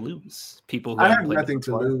nothing to lose. People who I have nothing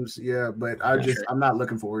to lose. Yeah, but I'm not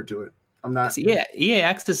looking forward to it. I'm not. Yeah, EA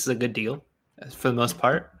Access is a good deal for the most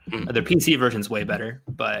part. Their PC version's way better,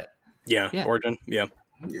 but Origin. Yeah.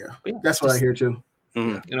 That's what I hear too.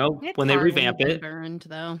 You know, when they revamp it, burned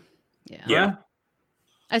though. Yeah.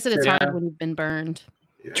 I said it's hard when you've been burned.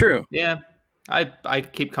 Yeah. True. Yeah. I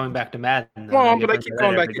keep coming back to Madden. Well, but I keep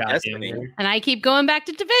going back to Destiny. And I keep going back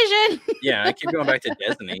to Division. Yeah, I keep going back to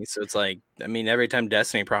Destiny. So it's like, I mean, every time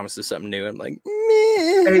Destiny promises something new, I'm like,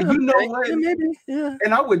 meh. Hey, you know what? Maybe. Yeah.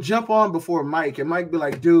 And I would jump on before Mike, and Mike be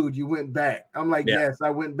like, dude, you went back. I'm like, yes,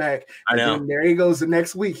 I went back. I know. And then there he goes the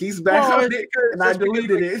next week. He's back on it, and I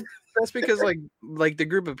deleted it. that's because like the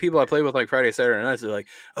group of people I play with like Friday, Saturday nights, they're like,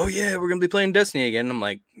 oh yeah, we're gonna be playing Destiny again. I'm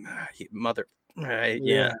like, mother, right?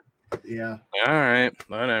 Yeah. Yeah. All right,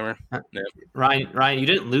 whatever. Yeah. Ryan, you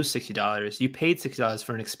didn't lose $60. You paid $60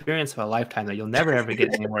 for an experience of a lifetime that you'll never ever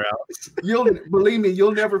get anywhere else. Believe me,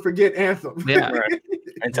 you'll never forget Anthem. Yeah. Right.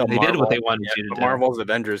 Until they did what they wanted you to do. Marvel's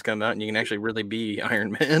Avengers come out and you can actually really be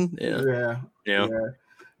Iron Man. Yeah.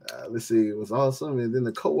 Let's see, it was awesome, and then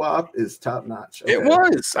the co-op is top notch. Okay. It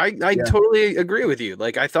was. I totally agree with you.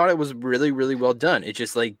 Like I thought it was really, really well done. It's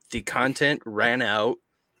just like the content ran out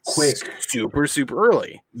quick, super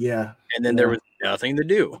early. Yeah, and then there was nothing to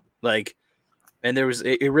do. Like, and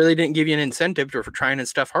it really didn't give you an incentive for trying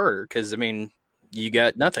stuff harder because I mean, you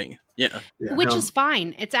got nothing. Yeah. Which is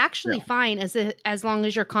fine. It's actually fine as long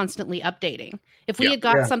as you're constantly updating. If we had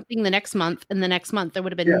got something the next month and the next month, there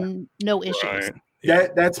would have been no issues.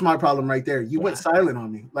 Right. That's my problem right there. You went silent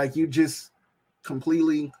on me. Like you just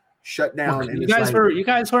completely shut down. You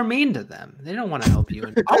guys were mean to them. They don't want to help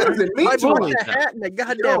you. I wasn't mean to them. The hat and the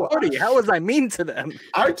goddamn hoodie. How was I mean to them?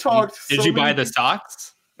 I talked. Did you buy the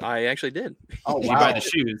socks? I actually did. Oh, did you buy the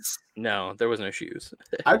shoes? No, there was no shoes.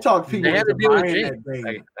 I talked people. They had to deal with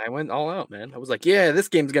James. I went all out, man. I was like, yeah, this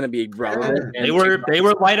game's gonna be relevant. They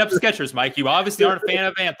were light up Skechers, Mike. You obviously aren't a fan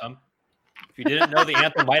of Anthem. If you didn't know the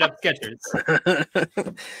Anthem light up Skechers.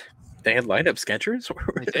 They had light up Skechers?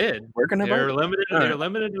 They did. They're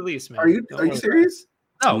limited release, man. Are you serious?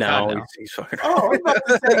 No. He's fucking. Oh, I was about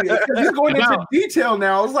to say it. He's going into detail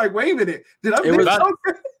now. I was like, wait a minute. Did I miss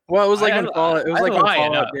something? Well, it was like when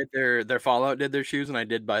Fallout did their Fallout did their shoes, and I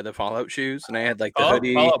did buy the Fallout shoes, and I had like the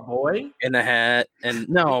hoodie, Fallout Boy, and the hat, and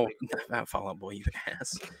no, not Fallout Boy, you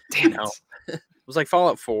ass. Damn it. It was like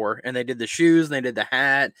Fallout 4, and they did the shoes, and they did the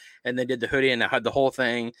hat, and they did the hoodie, and I had the whole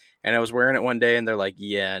thing. And I was wearing it one day, and they're like,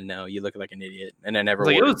 "Yeah, no, you look like an idiot." And I never.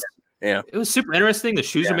 It was super interesting. The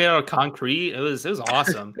shoes are made out of concrete. It was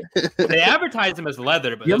awesome. They advertised them as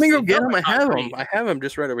leather, but let me go get them. I have them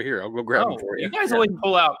just right over here. I'll go grab them for you. You guys always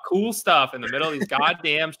pull out cool stuff in the middle of these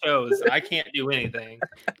goddamn shows. I can't do anything.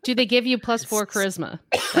 Do they give you +4 charisma?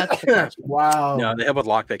 That's the question. Wow. No, they help with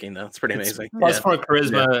lockpicking though. It's pretty amazing. +4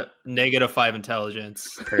 charisma, -5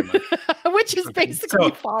 intelligence, pretty much. Which is basically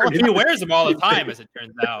Fallout. He wears them all the time, as it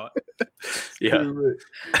turns out. Yeah.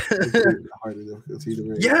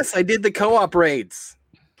 Yes, I did the co-op raids.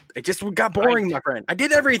 It just got boring, my friend. I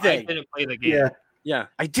did everything. I didn't play the game. Yeah,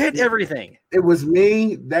 I did everything. It was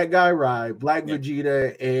me, that guy Rye, Black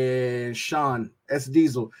Vegeta, and Sean S.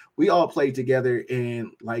 Diesel. We all played together,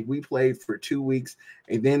 and like we played for 2 weeks,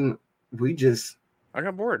 and then I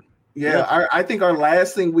got bored. Yeah, I think our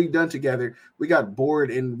last thing we done together, we got bored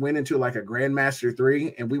and went into like a Grandmaster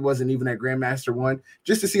 3, and we wasn't even at Grandmaster 1,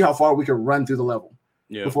 just to see how far we could run through the level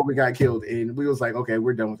before we got killed. And we was like, okay,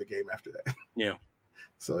 we're done with the game after that. Yeah.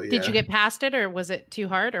 So Did you get past it, or was it too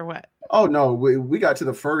hard, or what? Oh no, we got to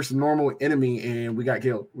the first normal enemy and we got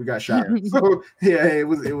killed. We got shot. So it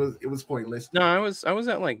was pointless. No, I was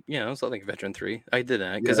at like I was at like Veteran 3. I did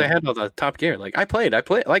that because I had all the top gear. Like I played.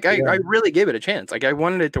 Like I really gave it a chance. Like I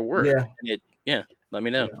wanted it to work. Yeah. And let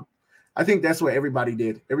me know. Yeah. I think that's what everybody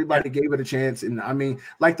did. Everybody gave it a chance. And I mean,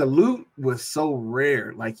 like the loot was so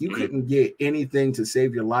rare. Like you couldn't get anything to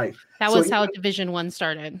save your life. That was how Division 1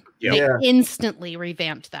 started. Yeah. They instantly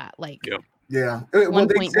revamped that. Like yeah. Well,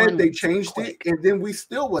 they said they changed it, and then we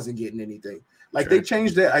still wasn't getting anything. Like they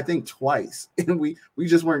changed it, I think, twice, and we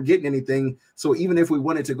just weren't getting anything. So even if we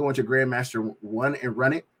wanted to go into Grandmaster 1 and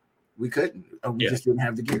run it, we couldn't. We just didn't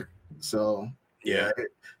have the gear. So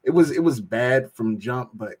it was bad from jump,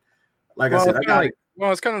 but like I said,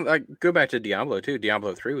 it's kind of like go back to Diablo too.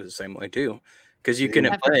 Diablo 3 was the same way too, because you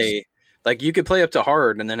couldn't play. Like you could play up to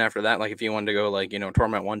hard, and then after that, like if you wanted to go like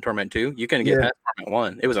Torment 1, Torment 2, you couldn't get past Torment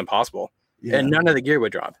 1. It was impossible, and none of the gear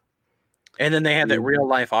would drop. And then they had that real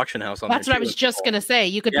life auction house on. That's what I was just gonna say.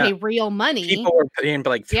 You could pay real money. People were paying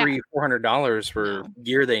like $300-$400 for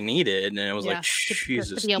gear they needed, and it was like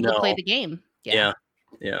Jesus, to be able to play the game. Yeah.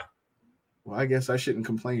 Well, I guess I shouldn't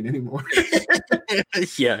complain anymore.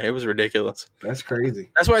 Yeah, it was ridiculous. That's crazy.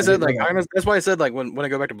 That's why I said that's why I said like when I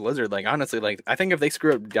go back to Blizzard, like honestly, like I think if they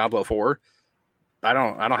screw up Diablo 4, I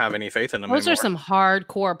don't have any faith in them. Those are some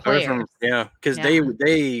hardcore players. Because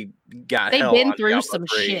they got they've been through some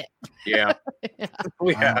shit. Yeah.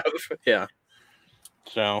 We have. Yeah.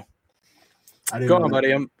 So go on,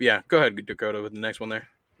 buddy. Go ahead, Dakota, with the next one there.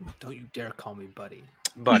 Don't you dare call me buddy.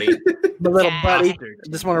 The little buddy.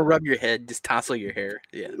 Just want to rub your head, just tousle your hair.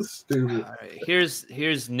 Yeah. Stupid. All right.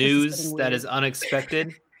 Here's news that is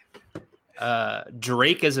unexpected.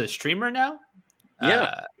 Drake is a streamer now.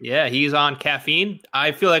 Yeah, he's on Caffeine.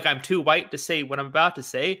 I feel like I'm too white to say what I'm about to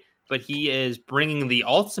say, but he is bringing the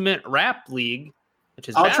Ultimate Rap League, which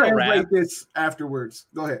is I'll battle translate rap. this afterwards.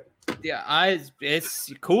 Go ahead. Yeah,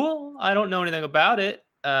 it's cool. I don't know anything about it,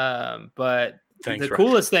 but Thanks, the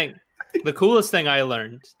coolest thing I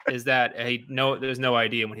learned is that there's no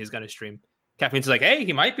idea when he's going to stream. Caffeine's like, hey,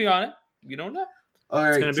 he might be on it. You don't know. All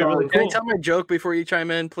It's right. gonna be So, really Can I cool. tell my joke before you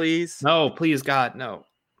chime in, please? No, please, God, no.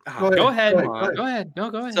 Go ahead. Go ahead. No,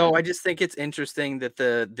 go ahead. So I just think it's interesting that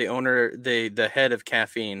the owner, the head of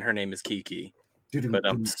Caffeine, her name is Kiki. But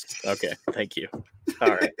okay, thank you. All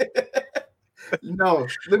right. No,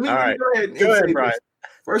 let me All right. go ahead and Go ahead, say Brian. this.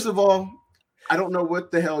 First of all, I don't know what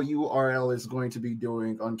the hell URL is going to be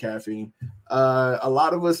doing on Caffeine. A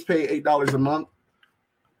lot of us pay $8 a month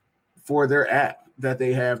for their app that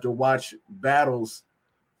they have to watch battles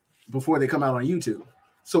before they come out on YouTube.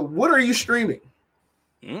 So what are you streaming?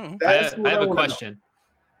 Mm. I That's what have a wanna question.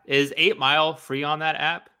 Is 8 Mile free on that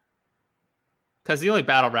app? Because the only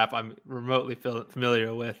battle rap I'm remotely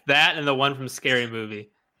familiar with, that and the one from Scary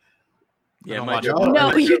Movie. Yeah, don't my watch joke, it.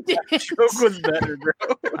 No, you didn't. joke was better, bro.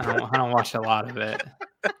 I don't watch a lot of it.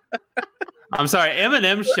 I'm sorry.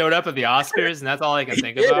 Eminem showed up at the Oscars, and that's all I can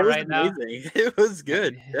think Yeah, about it was right now. amazing. It was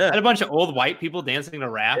good. I Yeah. had a bunch of old white people dancing to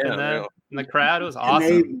rap Yeah, in the crowd. It was And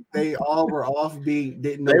awesome. they all were offbeat,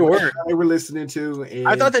 didn't know They what were. they were listening to. And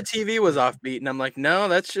I thought the TV was offbeat, and I'm like, no,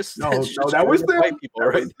 that's just No, that's no, just that was them. white people That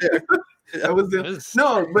right was there. that was It the was-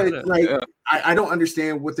 no, but like Yeah. I don't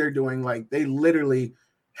understand what they're doing. Like they literally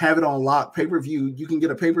have it on lock. Pay-per-view. You can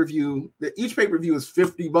get a pay-per-view. Each pay-per-view is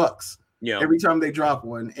 $50 Yeah. every time they drop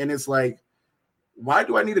one, and it's like, why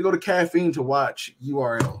do I need to go to Caffeine to watch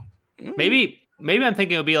URL? Mm. Maybe I'm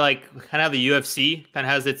thinking it'll be like kind of how the UFC kind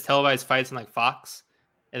of has its televised fights on like Fox,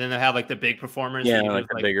 and then they have like the big performers. Yeah, that you like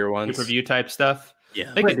do, the bigger ones. pay-per-view type stuff.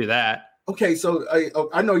 Yeah. They could do that. Okay, so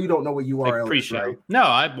I know you don't know what Like URL is, pre-show. right? No,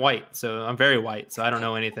 I'm white, so I'm very white, so I don't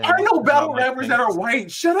know anything. I know battle about my rappers that are things.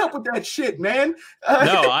 white. Shut up with that shit, man.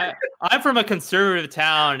 No, I'm from a conservative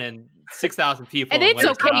town and 6,000 people. And in it's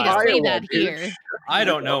West okay to Iowa. say Iowa, that dude. here. I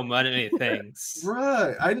don't know many things.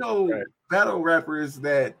 Bruh, I know Right. battle rappers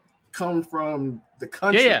that come from the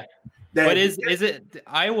country. Yeah. that- But is it?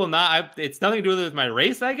 I will not. It's nothing to do with my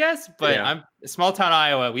race, I guess. But Yeah. I'm small town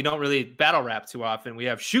Iowa. We don't really battle rap too often. We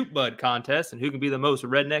have shoot bud contests and who can be the most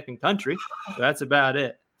redneck in country. So that's about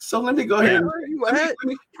it. So let me go ahead. Where are you Let at?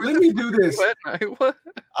 let me do this. What? Iowa?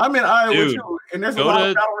 I'm in Iowa Dude, too, and there's a go lot to-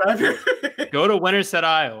 of battle rap here. Go to Winterset,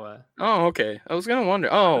 Iowa. Oh, okay. I was gonna wonder.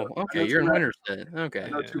 Oh, I okay. know You're in two Winterset. Okay. I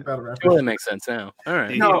know two battle rappers. Well, that makes sense now. All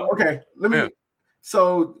right. No, okay. Let me. Yeah.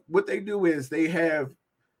 So what they do is they have,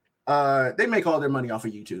 they make all their money off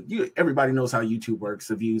of YouTube. Everybody knows how YouTube works,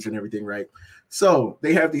 the views and everything, right? So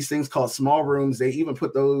they have these things called small rooms. They even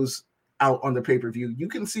put those out on the pay-per-view. You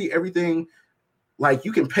can see everything, like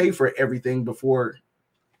you can pay for everything before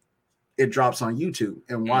it drops on YouTube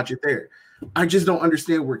and watch it there. I just don't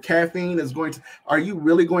understand where Caffeine is going to. Are you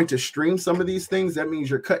really going to stream some of these things? That means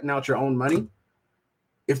you're cutting out your own money.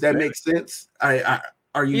 If that makes sense,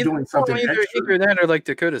 are you doing something either, extra? either that or like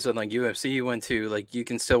Dakota said, like UFC you went to, like you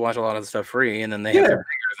can still watch a lot of the stuff free, and then they have Yeah. their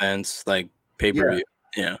bigger events like pay-per-view.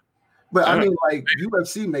 Yeah. But I I mean, like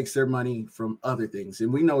UFC makes their money from other things,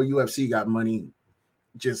 and we know UFC got money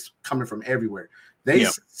just coming from everywhere. They Yeah.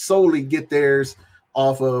 solely get theirs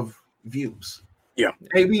off of views. Yeah.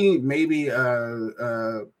 Maybe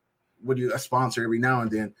would you a sponsor every now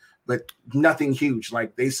and then, but nothing huge.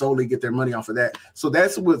 Like they solely get their money off of that. So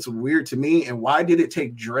that's what's weird to me. And why did it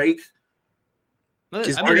take Drake?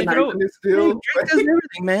 Just I mean, they throw- Drake Still, does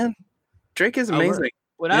everything, man. Drake is amazing.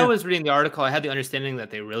 when I was reading the article, I had the understanding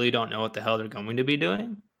that they really don't know what the hell they're going to be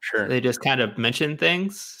doing. Sure. They just kind of mention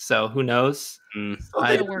things. So who knows? Mm. so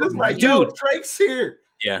they I- just like, yo, Dude. Drake's here.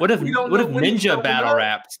 Yeah. What if We don't know what he's Ninja talking battle about.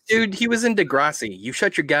 rapped? Dude, he was in Degrassi. You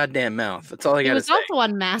shut your goddamn mouth. That's all I He gotta was say. also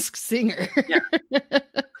on Masked Singer.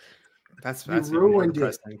 That's You even more ruined it.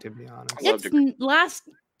 depressing, to be honest. I love It's last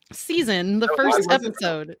season, the No, first it wasn't.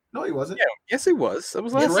 episode. No, he wasn't. Yeah, yes, it was. That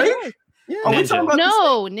was last Drake? night. Yeah. Are we Ninja. talking about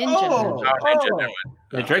No, Ninja. Oh, Ninja, oh. never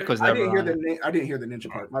Yeah, Drake was I never didn't hear on the it. I didn't hear the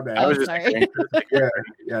ninja part. My bad. I Oh, was just sorry. yeah,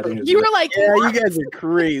 I didn't hear You the- were like, Yeah, what? you guys are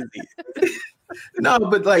crazy. No,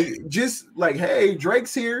 but like just like, hey,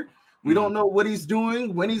 Drake's here. We don't know what he's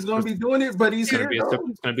doing, when he's going to be doing it, but he's It's here.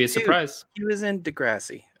 going to be a surprise. He was in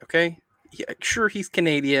Degrassi. Okay. Yeah, sure, he's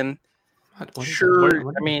Canadian. What is Sure. that?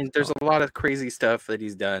 What- I mean, there's a lot of crazy stuff that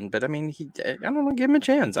he's done, but I mean, I don't know. Give him a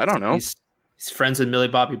chance. I don't know. He's friends with Millie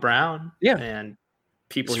Bobby Brown. Yeah. And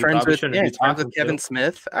people He's he friends probably with, shouldn't yeah, be he's friends talking with Kevin to.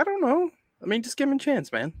 Smith. I don't know. I mean, just give him a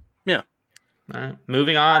chance, man. All right.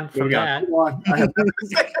 Moving on from Moving on. that. Come on. I have nothing to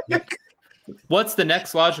say. What's the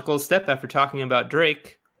next logical step after talking about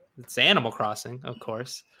Drake? It's Animal Crossing, of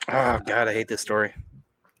course. Oh God, I hate this story.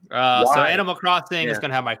 So Animal Crossing is going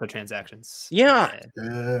to have microtransactions. Yeah.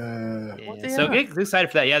 So get excited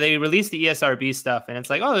for that. Yeah, they released the ESRB stuff, and it's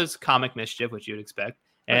like, oh, there's comic mischief, which you'd expect,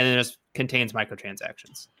 and it just contains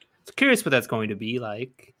microtransactions. So curious what that's going to be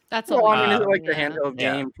like. That's is it like the handheld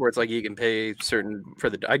game where it's like you can pay certain for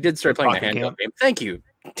the? I did start playing the handheld game. Thank you,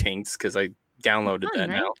 Tinks, because I downloaded that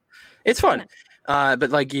now. It's fun. But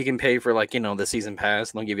like you can pay for like, the season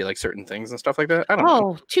pass and they'll give you like certain things and stuff like that. I don't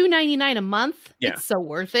know. $2.99 a month. Yeah. It's so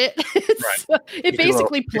worth it. It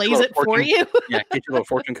basically plays it for you. Yeah, get your little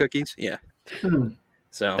fortune cookies. Yeah.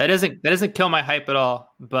 So that doesn't kill my hype at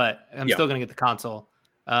all, but I'm still gonna get the console.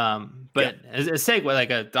 But as a segue, like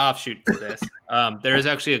a offshoot to this, there is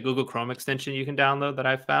actually a Google Chrome extension you can download that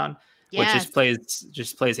I found. Yes. Which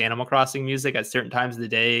just plays Animal Crossing music at certain times of the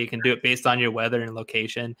day. You can do it based on your weather and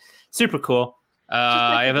location. Super cool.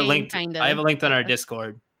 I have it linked. I have it linked on our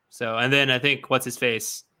Discord. So, and then I think what's his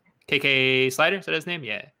face, KK Slider. Is that his name?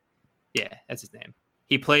 Yeah, that's his name.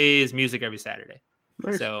 He plays music every Saturday.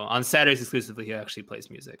 Nice. So on Saturdays exclusively, he actually plays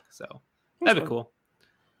music. So that'd be cool.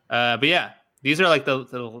 But yeah, these are like the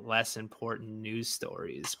less important news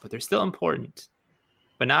stories, but they're still important,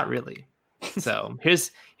 but not really. So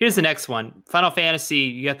here's the next one. Final Fantasy.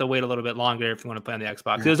 You have to wait a little bit longer if you want to play on the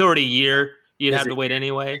Xbox. It was already a year. You'd have to wait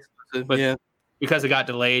anyway. But because it got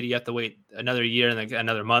delayed, you have to wait another year and then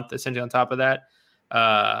another month essentially on top of that.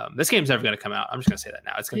 This game's never going to come out. I'm just going to say that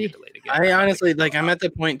now. It's going to get delayed again. I honestly, I'm at the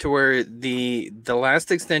point to where the last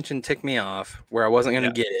extension ticked me off where I wasn't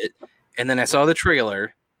going to get it. And then I saw the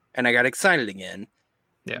trailer and I got excited again.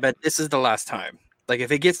 Yeah. But this is the last time. Like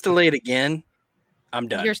if it gets delayed again, I'm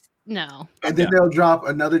done. No. And then they'll drop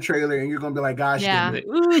another trailer and you're going to be like, gosh. Yeah.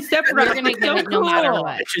 Ooh, separate. You're going to get it no matter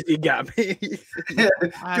what. You got me.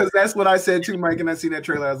 Because that's what I said too, Mike. And I seen that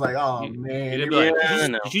trailer. I was like, oh, man.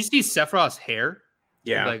 Did you see Sephiroth's hair?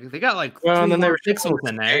 Yeah. Like they got like and then they were pixels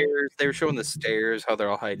in there. They were showing the stairs, how they're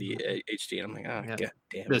all high HD. And I'm like, oh, God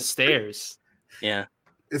damn. The stairs. Yeah.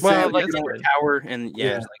 Well, like Shinra Tower and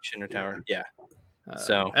it's like Shinra Tower. Yeah.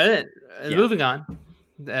 So moving on.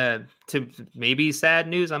 To maybe sad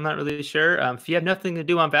news, I'm not really sure. If you have nothing to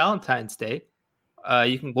do on Valentine's Day,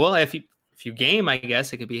 you can. Well, if you game, I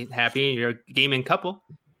guess it could be happy. You're a gaming couple.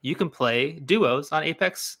 You can play duos on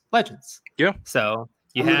Apex Legends. Yeah. So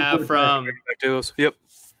you have from duos. Yep.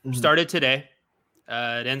 Started today.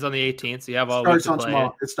 It ends on the 18th. So you have all week to play.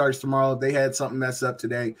 Tomorrow. It starts tomorrow. They had something mess up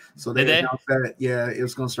today, so they announced that. Yeah, it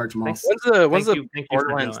was going to start tomorrow. When's the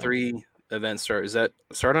Borderlands 3 event start? Is that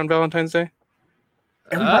start on Valentine's Day?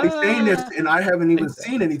 Everybody's saying this, and I haven't even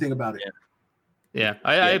seen anything about it.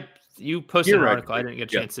 Yeah. You posted an article. I didn't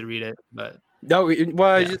get a chance to read it, but no.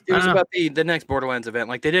 Well, it was about the next Borderlands event.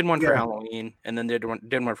 Like they did one for Halloween, and then they did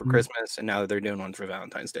one for Christmas, and now they're doing one for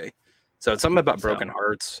Valentine's Day. So it's something about broken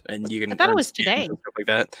hearts, and you can. I thought it was today. Stuff like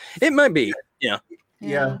that. It might be. Yeah.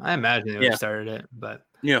 I imagine they would have started it, but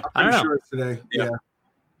I don't know. Sure it's today. Yeah.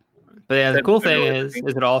 But yeah, the cool thing is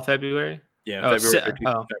it all February? Yeah. February.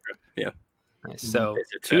 Yeah. Nice. So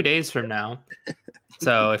 2 days from now.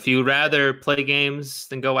 So if you'd rather play games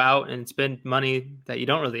than go out and spend money that you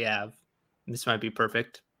don't really have, this might be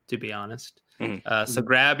perfect, to be honest. So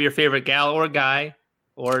grab your favorite gal or guy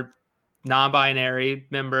or non-binary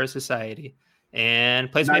member of society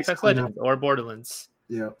and play some Apex Legends or Borderlands.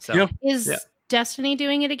 Yeah. So is Destiny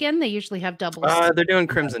doing it again? They usually have doubles. They're doing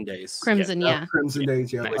Crimson Days. Crimson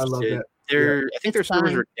Days. Yeah, I love that. I think their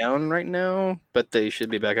servers are down right now, but they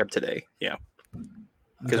should be back up today. Yeah.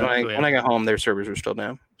 Because when I got home, their servers were still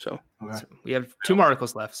down. So we have 2 more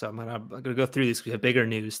articles left. So I'm gonna go through these. We have bigger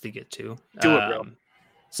news to get to. Do it, bro.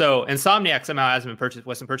 So Insomniac somehow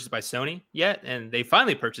wasn't purchased by Sony yet, and they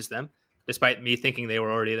finally purchased them, despite me thinking they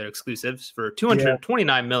were already their exclusives for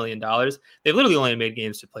 $229 million. They've literally only made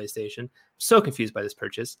games for PlayStation. So confused by this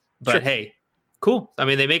purchase, but hey, cool. I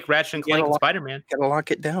mean, they make Ratchet and Clank and Spider-Man. Gotta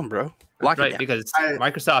lock it down, bro. Lock it down. Because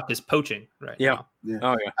Microsoft is poaching now. Yeah.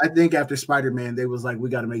 Oh yeah. I think after Spider-Man, they was like, we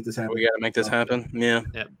got to make this happen. We got to make this happen. Yeah.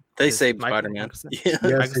 They saved Spider-Man.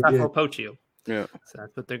 Microsoft will poach you. Yeah. So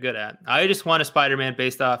that's what they're good at. I just want a Spider-Man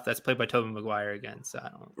based off that's played by Tobey Maguire again. So I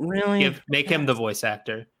don't really make him the voice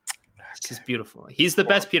actor. It's just beautiful. He's the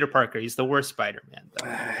best Peter Parker. He's the worst Spider-Man,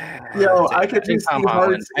 though. Yo, I could just see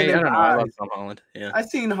hearts in his eyes. I love Tom Holland. Yeah. I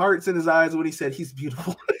seen hearts in his eyes when he said he's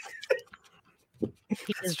beautiful.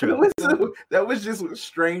 That's true. That was just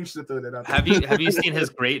strange to throw that out. Have you seen his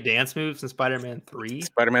great dance moves in Spider-Man 3?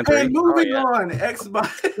 Spider-Man 3. Hey, moving on,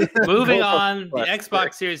 Xbox. Moving on, the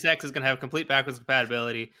Xbox Series X is going to have complete backwards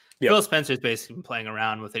compatibility. Yep. Phil Spencer's basically been playing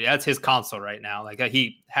around with it. That's his console right now. Like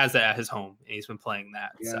he has that at his home, and he's been playing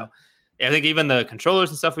that. Yeah. So I think even the controllers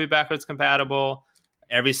and stuff will be backwards compatible.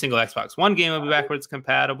 Every single Xbox One game will be backwards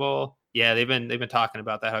compatible. Yeah, they've been talking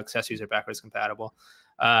about that, how accessories are backwards compatible.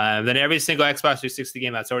 Then every single Xbox 360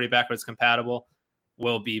 game that's already backwards compatible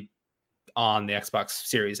will be on the Xbox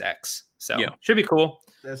Series X. So should be cool.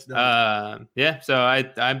 That's dope. So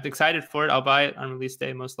I'm excited for it. I'll buy it on release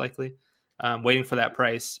day most likely. Waiting for that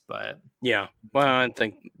price, but yeah. Well, I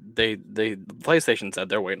think they PlayStation said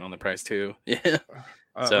they're waiting on the price too. Yeah.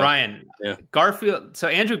 Ryan, Garfield. So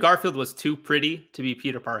Andrew Garfield was too pretty to be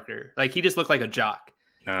Peter Parker. Like he just looked like a jock.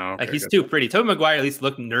 Oh, okay, like he's too pretty. Tobey Maguire at least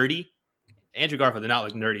looked nerdy. Andrew Garfield did not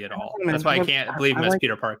look nerdy at all. That's why I can't believe him as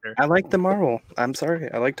Peter Parker. I like the Marvel. I'm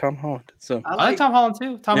sorry. I like Tom Holland. So I like Tom Holland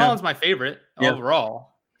too. Tom Holland's my favorite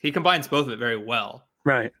overall. He combines both of it very well.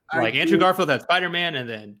 Right. Like Andrew Garfield had Spider-Man, and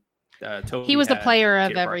then Tobey. He was the player of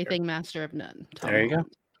Peter everything, Parker. master of none. Tom there you Holland.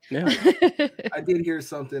 Go. Yeah. I did hear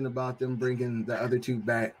something about them bringing the other two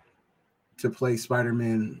back to play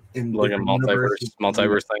Spider-Man in like a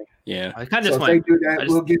multiverse thing. Yeah. I kind of if they do that,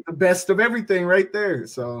 we'll get the best of everything right there.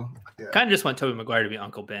 So kind of just want Tobey Maguire to be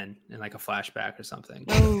Uncle Ben in like a flashback or something.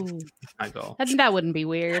 Oh, my goal. That wouldn't be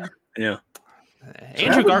weird. Yeah.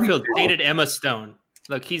 Andrew Garfield dated Emma Stone.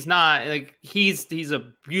 Look, he's not like he's a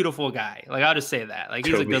beautiful guy. Like I'll just say that. Like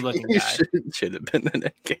he's a good looking guy. Should have been in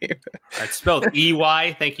that game. It's spelled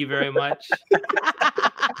EY. Thank you very much.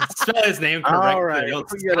 Spell his name correctly. All right. Don't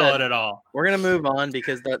spell it at all. We're gonna move on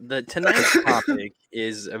because the tonight's topic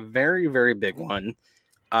is a very, very big one.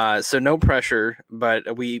 So no pressure,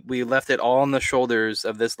 but we left it all on the shoulders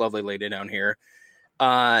of this lovely lady down here.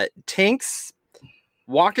 Tinks,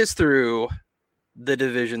 walk us through the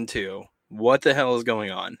Division 2. What the hell is going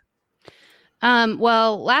on?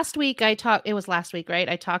 Well, last week, right?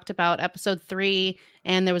 I talked about episode 3,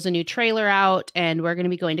 and there was a new trailer out, and we're going to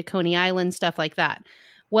be going to Coney Island, stuff like that.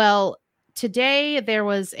 Well, today there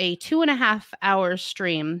was a 2.5-hour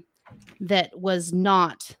stream that was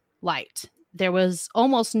not light. There was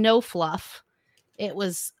almost no fluff. It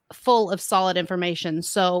was full of solid information.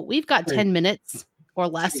 So we've got 10 minutes or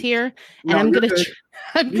less here, and I'm gonna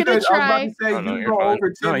try. You can roll over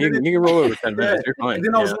 10 minutes. You can roll over 10 minutes. You're fine. And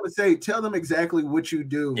then I was going to say, tell them exactly what you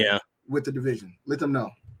do with the Division. Let them know.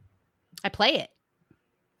 I play it.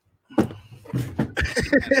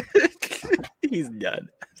 He's done.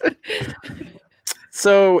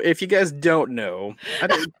 So, if you guys don't know,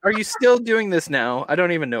 are you still doing this now? I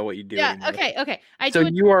don't even know what you do. Yeah. Anymore. Okay.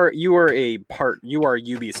 You are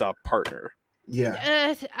Ubisoft partner.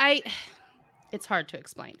 Yeah. It's hard to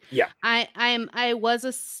explain. Yeah. I was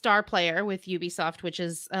a star player with Ubisoft, which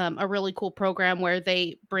is a really cool program where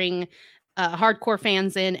they bring hardcore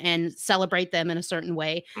fans in and celebrate them in a certain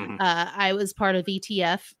way. Mm-hmm. I was part of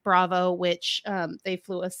ETF Bravo, which they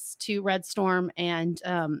flew us to Red Storm and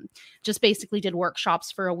just basically did workshops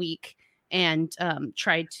for a week and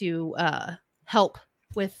tried to help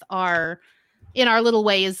with in our little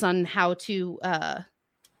ways on how to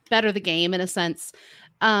better the game in a sense.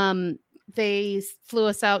 They flew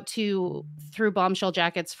us out through Bombshell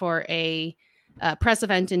Jackets for a press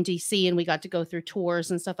event in DC, and we got to go through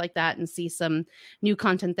tours and stuff like that and see some new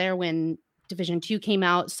content there when Division 2 came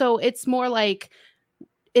out. So it's more like,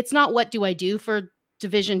 it's not what do I do for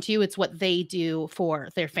Division 2, it's what they do for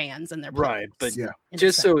their fans and their players. Right, but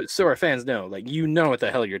just so our fans know, like, you know what the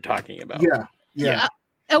hell you're talking about. Yeah.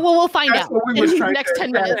 Well, we'll find out in the next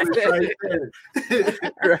 10 minutes.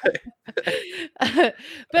 Right.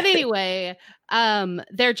 But anyway,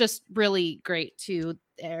 they're just really great too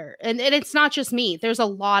there. And it's not just me. There's a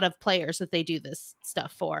lot of players that they do this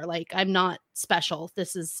stuff for. Like, I'm not special.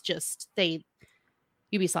 This is just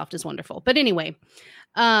Ubisoft is wonderful. But anyway,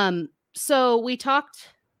 so we talked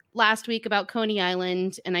last week about Coney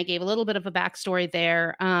Island, and I gave a little bit of a backstory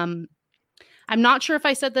there. I'm not sure if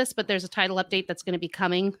I said this, but there's a title update that's going to be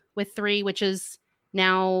coming with 3, which is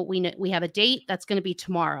now we have a date that's going to be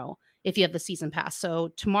tomorrow if you have the season pass. So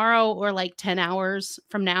tomorrow, or like 10 hours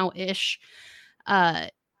from now-ish,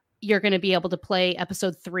 you're going to be able to play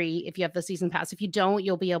episode 3 if you have the season pass. If you don't,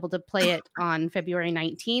 you'll be able to play it on February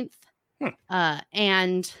 19th.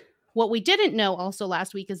 And what we didn't know also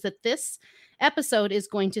last week is that this episode is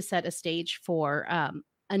going to set a stage for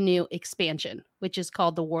a new expansion, which is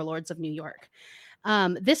called the Warlords of New York.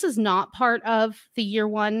 This is not part of the year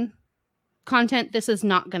 1 content. This is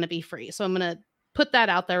not going to be free. So I'm going to put that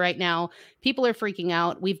out there right now. People are freaking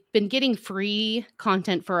out. We've been getting free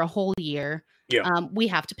content for a whole year. Yeah. We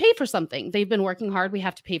have to pay for something. They've been working hard. We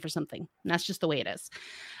have to pay for something. And that's just the way it is.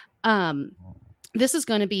 this is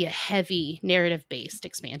going to be a heavy narrative-based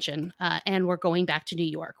expansion, and we're going back to New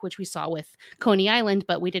York, which we saw with Coney Island,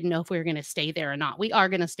 but we didn't know if we were going to stay there or not. We are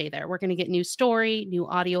going to stay there. We're going to get new story, new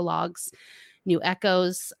audio logs, new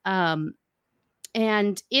echoes. And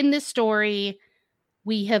in this story,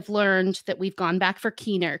 we have learned that we've gone back for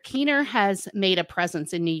Keener. Keener has made a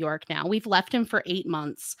presence in New York now. We've left him for 8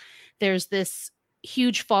 months. There's this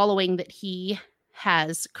huge following that he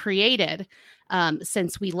has created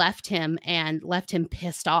since we left him and left him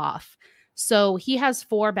pissed off. So he has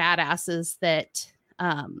 4 badasses that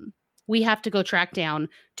we have to go track down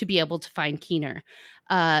to be able to find Keener.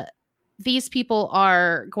 These people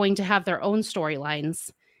are going to have their own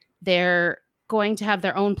storylines. They're going to have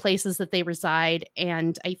their own places that they reside.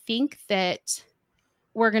 And I think that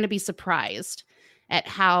we're going to be surprised at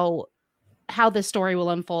how this story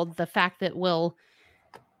will unfold. The fact that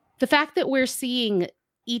we're seeing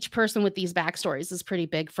each person with these backstories is pretty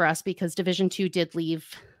big for us, because Division 2 did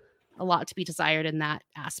leave a lot to be desired in that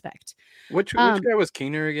aspect. Which guy was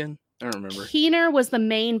Keener again? I don't remember. Keener was the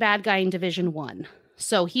main bad guy in Division 1.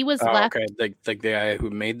 So he was left. Okay, like the guy who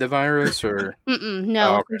made the virus, or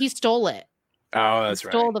no, okay. He stole it. Oh, that's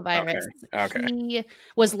right. Stole the virus. Okay. He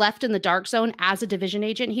was left in the Dark Zone as a Division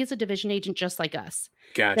agent. He's a Division agent just like us.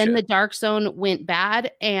 Gotcha. Then the Dark Zone went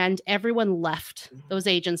bad, and everyone left those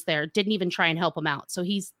agents there. Didn't even try and help him out. So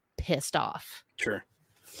he's pissed off. Sure.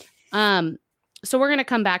 So we're going to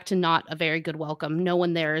come back to not a very good welcome. No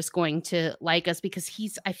one there is going to like us, because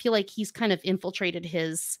I feel like he's kind of infiltrated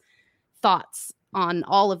his thoughts on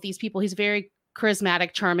all of these people. He's a very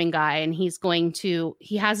charismatic, charming guy, and he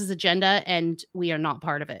has his agenda, and we are not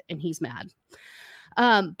part of it, and he's mad.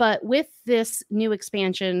 But with this new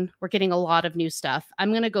expansion, we're getting a lot of new stuff.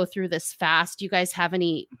 I'm going to go through this fast. Do you guys have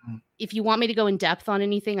any, if you want me to go in depth on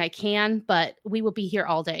anything, I can, but we will be here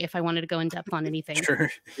all day if I wanted to go in depth on anything. Sure.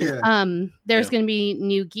 Yeah. There's going to be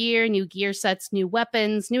new gear sets, new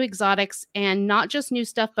weapons, new exotics, and not just new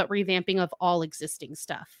stuff, but revamping of all existing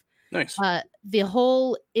stuff. Nice. The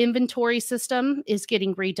whole inventory system is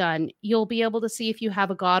getting redone. You'll be able to see if you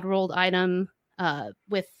have a god rolled item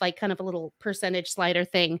with like kind of a little percentage slider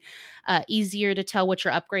thing. Easier to tell what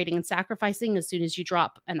you're upgrading and sacrificing as soon as you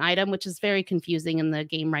drop an item, which is very confusing in the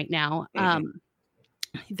game right now.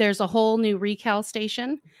 There's a whole new recal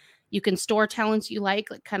station. You can store talents you like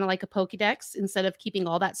kind of like a Pokédex, instead of keeping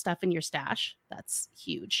all that stuff in your stash. That's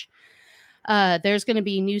huge. There's going to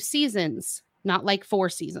be new seasons. Not like 4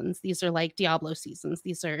 seasons. These are like Diablo seasons.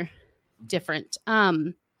 These are different.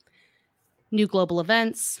 New global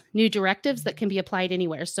events, new directives that can be applied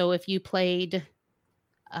anywhere. So if you played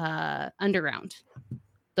Underground,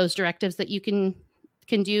 those directives that you can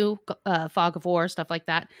do, Fog of War, stuff like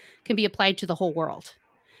that, can be applied to the whole world.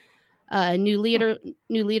 New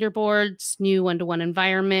leaderboards, new 1-to-1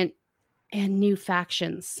 environment, and new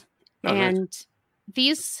factions. And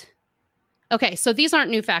these... Okay, so these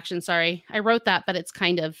aren't new factions, sorry. I wrote that, but it's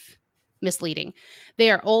kind of misleading.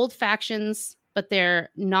 They are old factions, but they're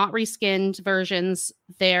not reskinned versions.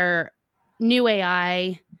 They're new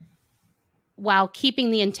AI while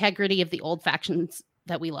keeping the integrity of the old factions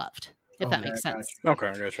that we loved, if that makes sense. Okay,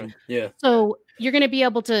 I gotcha. Yeah. So you're going to be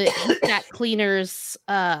able to hit that Cleaner's,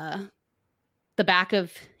 the back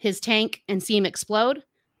of his tank and see him explode.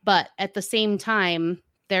 But at the same time,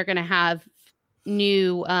 they're going to have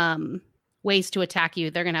new... ways to attack you.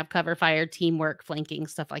 They're going to have cover fire, teamwork, flanking,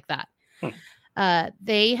 stuff like that.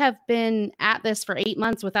 They have been at this for 8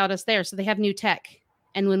 months without us there, so they have new tech.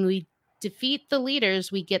 And when we defeat the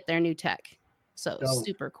leaders, we get their new tech. So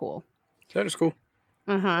super cool. That is cool.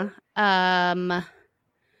 There's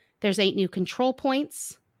 8 new control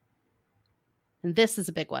points. And this is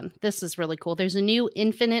a big one. This is really cool. There's a new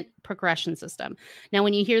infinite progression system. Now,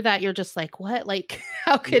 when you hear that, you're just like, what? Like,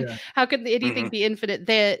 how could anything be infinite?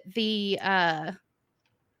 The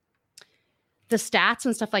stats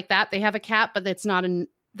and stuff like that, they have a cap, but it's not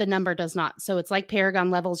the number does not. So it's like Paragon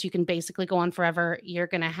levels. You can basically go on forever. You're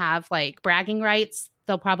going to have like bragging rights.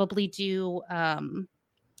 They'll probably do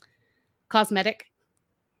cosmetic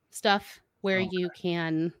stuff where you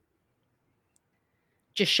can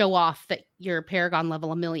just show off that you're Paragon level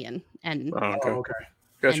 1,000,000 and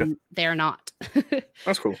Gotcha. and they're not.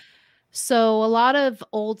 That's cool. So a lot of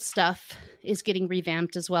old stuff is getting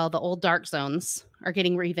revamped as well. The old dark zones are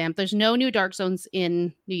getting revamped. There's no new dark zones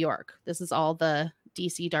in New York. This is all the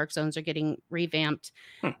DC dark zones are getting revamped.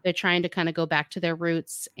 They're trying to kind of go back to their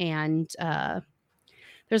roots, and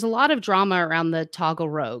there's a lot of drama around the Toggle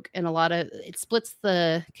Rogue, and it splits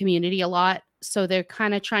the community a lot. So they're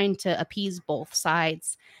kind of trying to appease both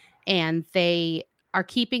sides, and they are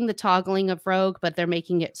keeping the toggling of Rogue, but they're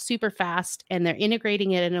making it super fast, and they're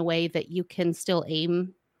integrating it in a way that you can still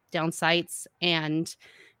aim down sights and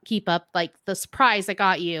keep up like the surprise I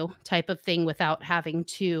got you type of thing without having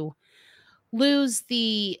to lose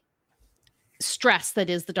the stress that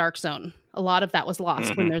is the dark zone. A lot of that was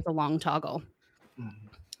lost when there's a long toggle.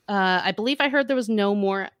 I believe I heard there was no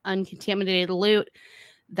more uncontaminated loot.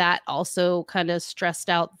 That also kind of stressed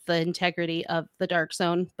out the integrity of the dark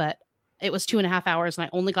zone, but it was 2.5 hours and I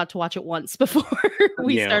only got to watch it once before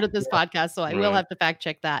we started this podcast. So I will have to fact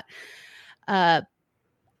check that.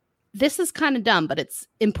 This is kind of dumb, but it's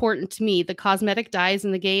important to me. The cosmetic dyes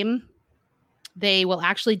in the game, they will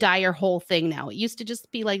actually dye your whole thing now. It used to just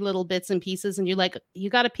be like little bits and pieces, and you're like, you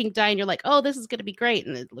got a pink dye, and you're like, oh, this is going to be great,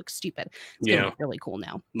 and it looks stupid. It's going to look really cool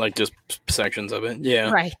now. Like just sections of it. Yeah.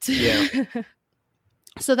 Right. Yeah.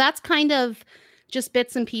 So that's kind of just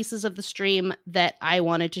bits and pieces of the stream that I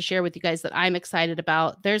wanted to share with you guys that I'm excited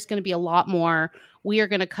about. There's going to be a lot more. We are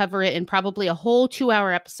going to cover it in probably a whole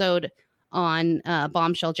 2-hour episode on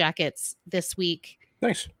Bombshell Jackets this week.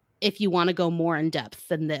 Nice. If you want to go more in depth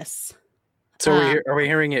than this. So are we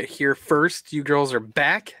hearing it here first? You girls are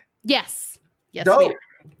back? Yes. Yes. Dope.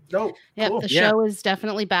 Yep, Cool. the show is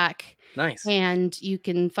definitely back. Nice. And you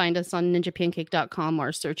can find us on ninjapancake.com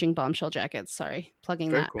or searching Bombshell Jackets. Sorry,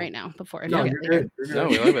 plugging Very that cool. right now before I No, forget you're later. good. No,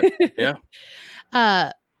 we love it.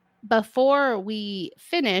 Yeah. Before we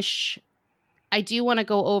finish, I do want to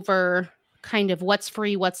go over kind of what's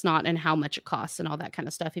free, what's not, and how much it costs and all that kind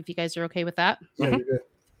of stuff. If you guys are okay with that. Yeah, you're good.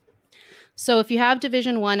 So if you have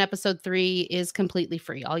Division 1, Episode 3 is completely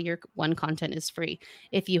free. All your 1 content is free.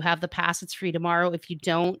 If you have the pass, it's free tomorrow. If you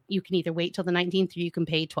don't, you can either wait till the 19th or you can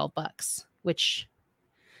pay $12, which,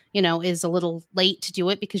 is a little late to do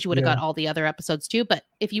it because you would have got all the other episodes too. But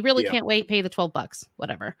if you really can't wait, pay the $12,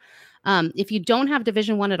 whatever. If you don't have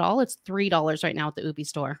Division 1 at all, it's $3 right now at the Ubi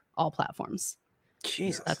store, all platforms.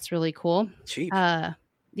 Jesus. That's really cool. Cheap.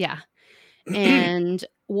 Yeah. And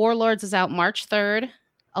Warlords is out March 3rd.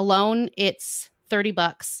 Alone, it's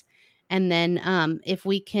 $30. And then if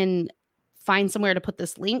we can find somewhere to put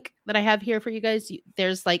this link that I have here for you guys,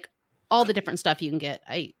 there's like all the different stuff you can get.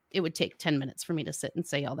 It would take 10 minutes for me to sit and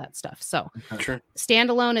say all that stuff. So Sure.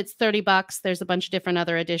 Standalone, it's $30. There's a bunch of different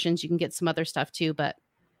other editions. You can get some other stuff too, but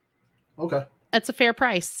Okay. that's a fair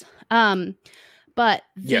price. But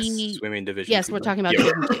Yes, we mean Division. yes, 2. we're talking about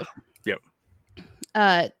Yep. Division 2.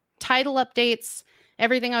 Yep. Title updates,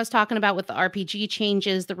 everything I was talking about with the RPG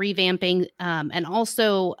changes, the revamping, and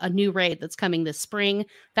also a new raid that's coming this spring.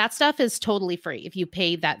 That stuff is totally free if you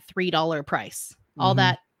pay that $3 price. All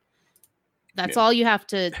that's all you have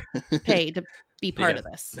to pay to be part of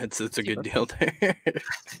this. It's a good deal there.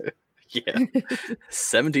 Yeah.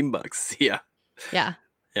 $17. Yeah. Yeah.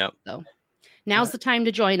 Yep. So now's the time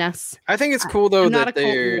to join us. I think it's cool though I'm not that a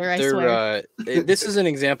cult leader, I swear. this is an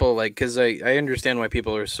example, like, because I understand why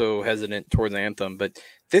people are so hesitant towards Anthem, but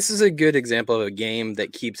this is a good example of a game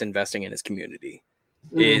that keeps investing in its community.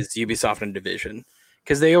 Is Ubisoft and Division,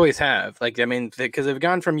 because they always have. Like, I mean, because they've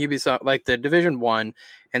gone from Ubisoft, like the Division 1,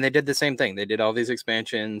 and they did the same thing. They did all these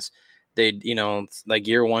expansions. They, like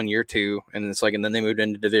year 1, year 2, and it's like, and then they moved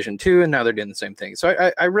into Division 2, and now they're doing the same thing.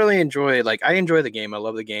 So I really enjoy, like, I enjoy the game. I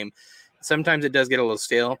love the game. Sometimes it does get a little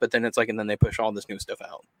stale, but then it's like, and then they push all this new stuff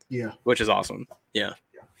out. Yeah. Which is awesome. Yeah.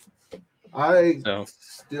 I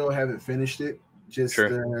still haven't finished it, just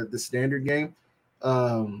Sure. the standard game.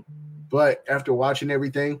 But after watching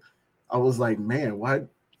everything, I was like, man, why?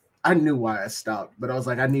 I knew why I stopped, but I was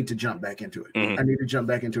like, I need to jump back into it. I need to jump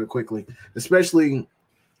back into it quickly. Especially,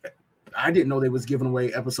 I didn't know they was giving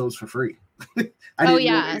away episodes for free. That's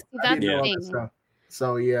the thing.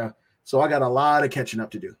 So yeah. So I got a lot of catching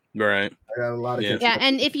up to do. Right. I got a lot of catching Yeah, up.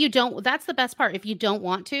 and if you don't, that's the best part. If you don't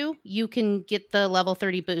want to, you can get the level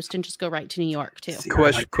 30 boost and just go right to New York too.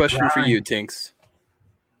 Question for you, Tinks.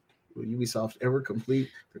 Will Ubisoft ever complete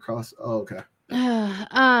the cross? Oh, okay.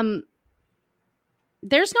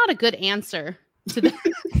 There's not a good answer to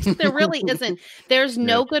that. There really isn't. There's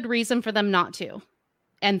no good reason for them not to,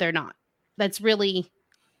 and they're not. That's just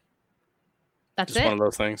it. One of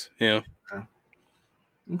those things. Yeah.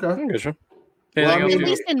 Okay. Sure. Well, at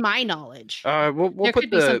least in my knowledge. We'll put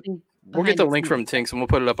we'll get the link from Tinks and we'll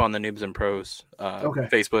put it up on the Noobs and Pros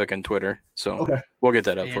Facebook and Twitter. So we'll get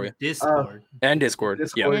that up for you. Discord. And Discord.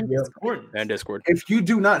 Discord. And Discord. If you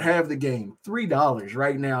do not have the game, $3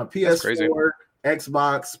 right now. PS4,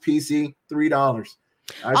 Xbox, PC, $3.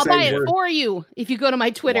 I'll buy it for you if you go to my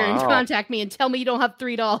Twitter and contact me and tell me you don't have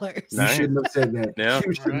 $3. You shouldn't have said that. Yeah.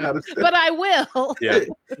 You should not have said But I will. Yeah.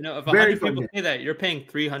 If 100 people say that, you're paying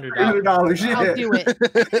 $300. $300. Yeah. I'll do it.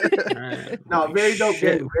 Right. No, very dope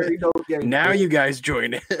game. Very dope game. Now you guys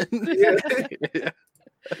join in.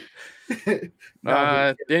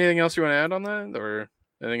 Anything else you want to add on that, or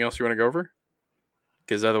anything else you want to go over?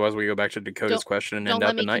 Because otherwise, we go back to Dakota's question and end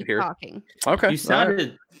up the night here. Talking. Okay. You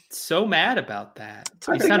sounded so mad about that.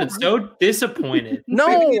 You sounded so disappointed.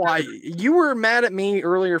 No, you were mad at me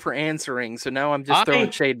earlier for answering, so now I'm just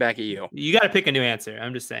throwing shade back at you. You got to pick a new answer.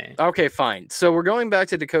 I'm just saying. Okay, fine. So we're going back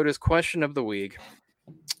to Dakota's question of the week.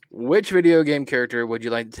 Which video game character would you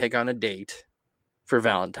like to take on a date for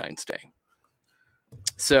Valentine's Day?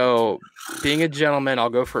 So, being a gentleman, I'll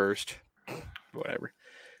go first. Whatever.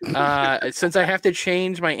 Since I have to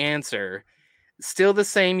change my answer, still the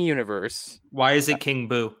same universe. Why is it King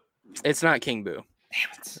Boo? It's not King Boo. Damn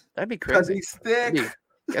it. That'd be crazy.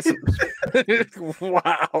 Because he's thick.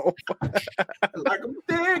 Wow. Like I'm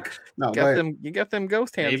thick. No, You got them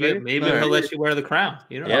ghost hands. Maybe he'll let you wear the crown.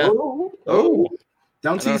 You know. Yeah. Oh.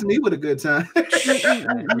 Don't tease me with a good time.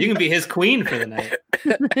 You can be his queen for the night.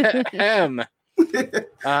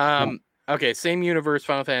 Okay, same universe,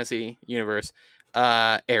 Final Fantasy universe.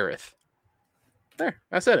 Aerith. There,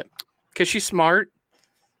 I said it. Because she's smart.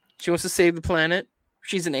 She wants to save the planet.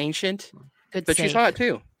 She's an ancient. But she's hot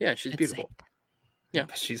too. Yeah, she's beautiful. Yeah.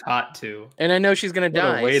 She's hot too. And I know she's gonna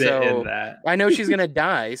die. Way to end that. I know she's gonna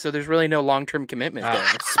die, so there's really no long-term commitment there.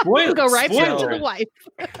 Spoiler. Go right back to the wife.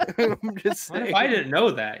 I'm just saying. What if I didn't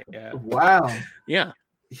know that? Yeah. Wow. Yeah.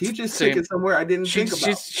 He just took it somewhere I didn't think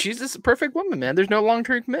about. She's this perfect woman, man. There's no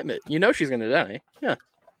long-term commitment. You know she's gonna die. Yeah.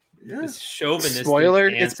 Yeah. Chauvinistic. Spoiler.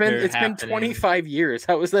 It's been 25 years.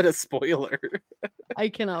 How is that a spoiler? I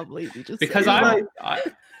cannot believe you just because I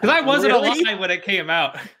wasn't alive when it came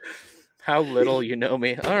out. How little you know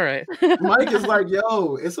me. All right. Mike is like,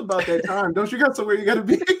 yo, it's about that time. Don't you got somewhere you gotta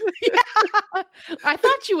be? Yeah. I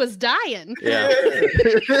thought you was dying. Yeah.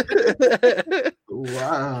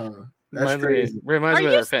 Wow. That's crazy. Are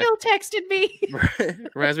you still texting me?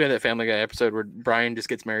 Reminds me of that Family Guy episode where Brian just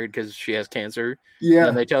gets married because she has cancer. Yeah.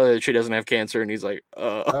 And they tell her that she doesn't have cancer, and he's like,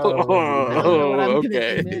 okay.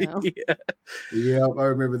 Yeah, I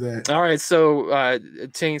remember that. All right, so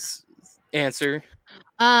Tink's answer.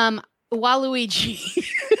 Waluigi.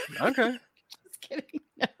 Okay. Just kidding.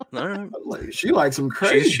 No. All right. She likes him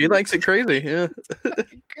crazy. She likes it crazy. Yeah.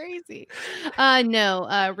 Crazy.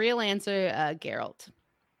 No. Real answer, Geralt.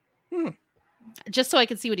 Just so I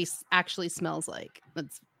can see what he actually smells like.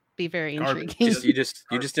 Let's be very intriguing. You just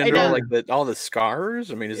didn't know like all the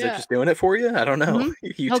scars. I mean, is it just doing it for you? I don't know. Mm-hmm.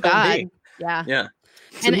 You tell me. Yeah.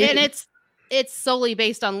 And it's solely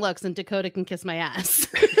based on looks, and Dakota can kiss my ass.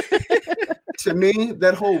 To me,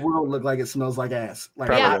 that whole world looked like it smells like ass.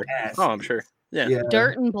 Like ass. Oh, I'm sure. Yeah.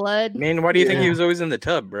 Dirt and blood. Man, why do you think he was always in the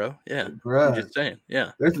tub, bro? Yeah. Bruh. I'm just saying.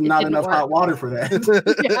 Yeah. There's not enough hot water for that.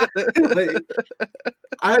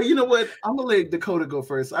 You know what? I'm gonna let Dakota go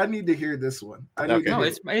first. I need to hear this one.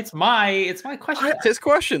 It's my question. It's his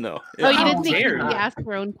question though. Oh, you didn't think you asked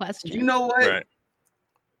your own question. You know what? Right.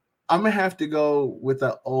 I'm gonna have to go with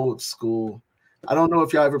the old school. I don't know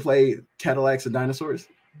if y'all ever played Cadillacs and Dinosaurs.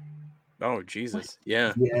 Oh Jesus!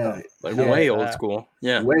 Yeah, way old school.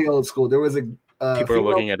 Yeah, way old school. There was a people are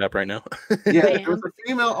looking it up right now. Yeah, there was a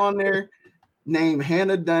female on there named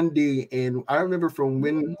Hannah Dundee, and I remember from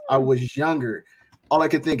when I was younger, all I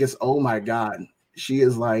could think is, "Oh my God, she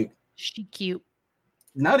is like she cute."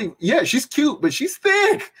 Not even she's cute, but she's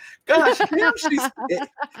thick. Gosh, damn, she's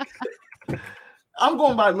thick. I'm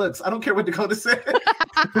going by looks. I don't care what Dakota said.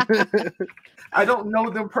 I don't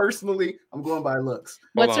know them personally. I'm going by looks.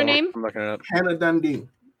 What's her name? I'm looking it up. Hannah Dundee.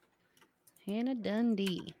 Hannah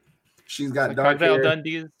Dundee. She's got dark hair.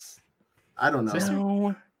 Dundee's. I don't know.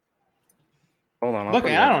 No. Hold on. Look,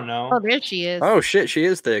 I don't know. Oh, there she is. Oh shit, she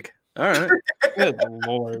is thick. All right. Good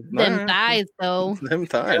Lord. Them thighs, though. Them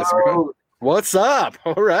thighs. Bro. What's up?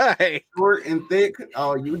 All right. Short and thick.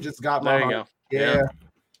 Oh, you just got my heart.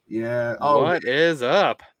 Yeah. Oh, what is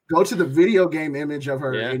up? Go to the video game image of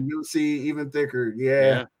her, and you'll see even thicker.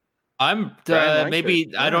 Yeah. I'm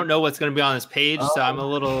maybe I don't know what's going to be on this page, so I'm a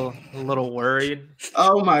little worried.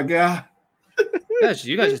 Oh my God.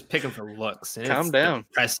 You guys just picking for looks. Calm down.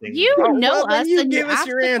 Depressing. You know us. You and give us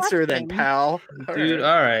your answer then, pal. Dude,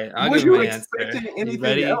 all right. I'll give my answer.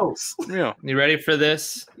 Anything else? Yeah. You ready for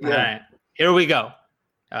this? Yeah. All right. Here we go.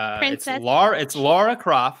 It's Lara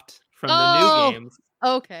Croft from the new games.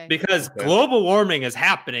 Okay. Because global warming is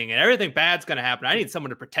happening and everything bad's going to happen. I need someone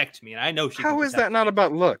to protect me, and I know she. How is that not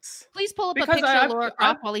about looks? Please pull up Because a picture of Laura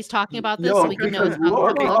Croft while he's talking about this, Yo, so we can know because it's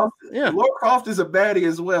Laura about Croft, Yeah. Laura Croft is a baddie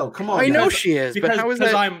as well. Come on, I know guys. she is, but how is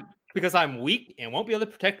that? Because I'm weak and won't be able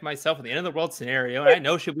to protect myself in the end of the world scenario, and I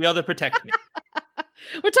know she'll be able to protect me.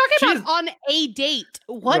 We're talking about on a date.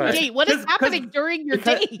 One Right. date. What is happening during your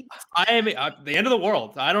date? I am the end of the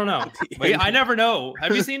world. I don't know. I never know.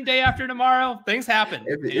 Have you seen Day After Tomorrow? Things happen.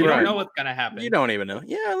 You don't know what's gonna happen. You don't even know.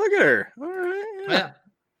 Yeah, look at her. All right. Yeah.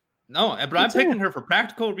 No, but I'm picking her for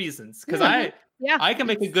practical reasons because I can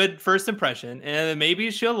make a good first impression, and maybe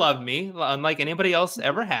she'll love me, unlike anybody else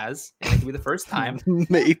ever has. And it can be the first time.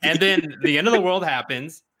 Maybe. And then the end of the world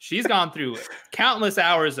happens. She's gone through countless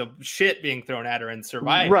hours of shit being thrown at her and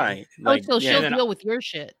surviving. Right. So she'll deal with your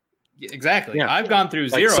shit. Exactly. Yeah. I've gone through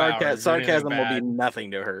 0 hours. Sarcasm will be nothing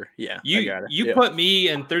to her. Yeah. You put me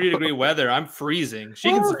in 30-degree weather, I'm freezing. She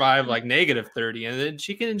can survive like -30, and then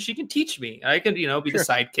she can teach me. I can, be the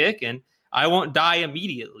sidekick, and I won't die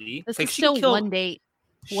immediately. This is still one date.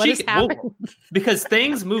 What is happening? Because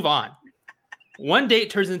things move on. One date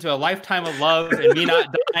turns into a lifetime of love and me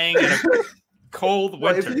not dying in a cold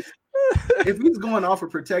winter. If he's going off of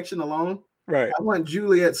protection alone, right? I want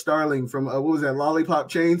Juliet Starling from what was that, Lollipop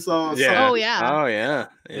Chainsaw? Yeah. Oh yeah.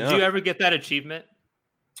 Did you ever get that achievement?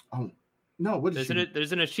 Oh no! What is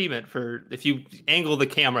there's an achievement for if you angle the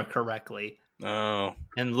camera correctly. Oh,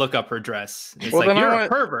 and look up her dress. It's well, like you're a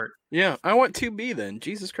pervert. Yeah, I want 2B then.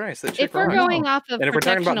 Jesus Christ, that chick. If we're going off of, and if we're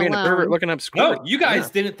talking about being a pervert looking up squirt, no, you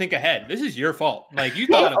guys didn't think ahead. This is your fault. Like you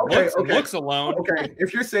thought of looks alone. Okay,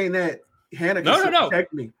 if you're saying that, Hannah can still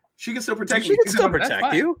protect me. She can still protect me. She can still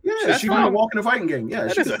protect you. Yeah, she want to walk in a fighting game. Yeah,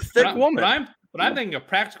 that is a thick woman. But I'm thinking of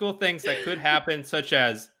practical things that could happen, such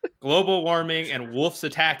as global warming and wolves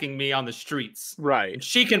attacking me on the streets. Right. And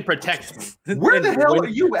she can protect me. Where the hell are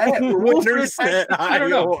you at? I don't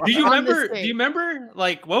know. Do you remember?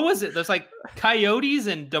 Like, what was it? There's like coyotes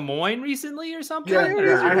in Des Moines recently or something.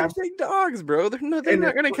 Yeah, I have big dogs, bro. They're not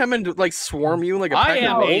gonna come and like swarm you like a pack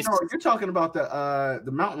of apes. No, you're talking about the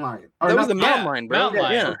mountain lion. That was the mountain lion, bro. Mountain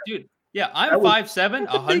lion, dude. Yeah, I'm 5'7",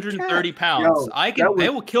 130 pounds. They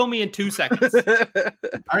will kill me in 2 seconds.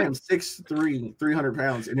 I am 6'3", 300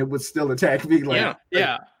 pounds, and it would still attack me. Yeah.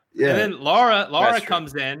 And then Laura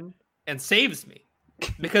comes in and saves me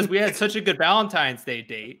because we had such a good Valentine's Day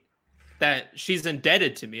date that she's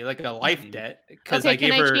indebted to me, like a life debt. Because I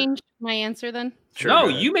gave her. Can I change my answer then? Sure, no,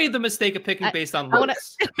 you made the mistake of picking based on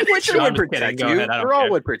looks. Which would protect you. Earl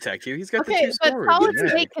would protect you. He's got the two swords. But Solid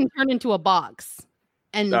Snake can turn into a box.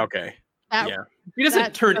 And he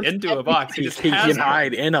doesn't turn into a box. He just can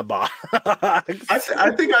hide in a box. I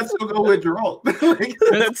think I'd still go with Geralt.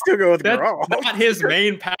 Let's still go with Geralt. Not his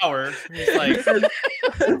main power. He's like,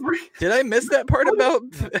 did I miss that part about?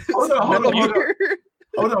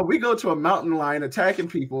 Hold on, we go to a mountain lion attacking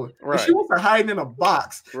people. Right. And she wants to hide in a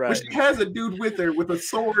box. Right. But she has a dude with her with a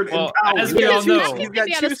sword and powers. As we all know, he's got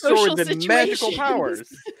 2 swords and magical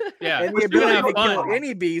powers. Yeah, and the ability to kill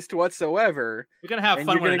any beast whatsoever. We're gonna have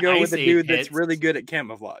fun. You're gonna go with a dude that's really good at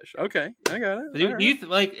camouflage. Okay, I got it. Do you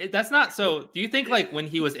like that's not so? Do you think like when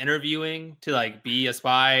he was interviewing to like be a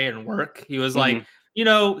spy and work, he was like, they're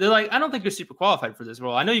like, I don't think you're super qualified for this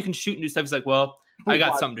role. I know you can shoot and do stuff. He's like, well, I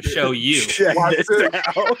got something to show you. Check this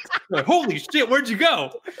out. Like, holy shit, where'd you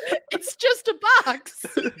go? It's just a box.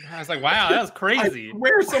 I was like, wow, that was crazy.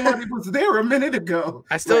 Where somebody was there a minute ago.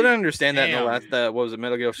 I still don't understand that in the last, what was it,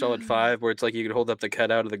 Metal Gear Solid 5, where it's like you could hold up the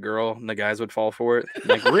cutout of the girl and the guys would fall for it.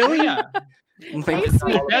 Like, really? Yeah. Like,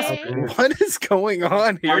 what is going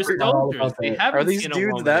on here? Are these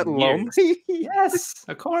dudes that lonely? Yes,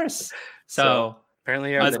 of course. So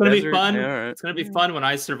apparently, it's going to be fun. Yeah, it's going to be fun when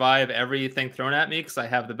I survive everything thrown at me because I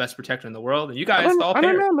have the best protector in the world, and you guys all. I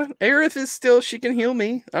don't know, man. Aerith is still. She can heal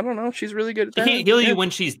me. I don't know. She's really good at that. She can't heal you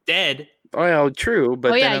when she's dead. Oh, yeah, true.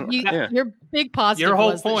 But your big positive. Your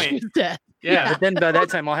whole was point. That she's dead. Yeah, but then by that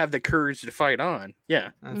time I'll have the courage to fight on. Yeah,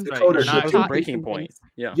 that's Dakota, right. Not breaking point.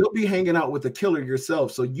 Yeah, you'll be hanging out with the killer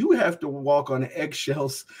yourself, so you have to walk on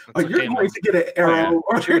eggshells. Or you're going to get an arrow.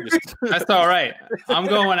 That's all right. I'm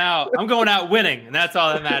going out winning, and that's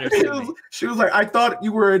all that matters. She was like, "I thought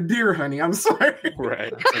you were a deer, honey. I'm sorry."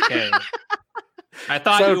 Right. Okay. I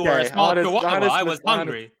thought you were a small chihuahua. I was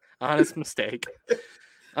hungry. Honest mistake.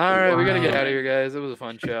 All right, we got to get out of here, guys. It was a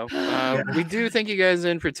fun show. We do thank you guys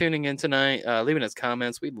in for tuning in tonight, leaving us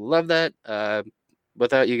comments. We'd love that.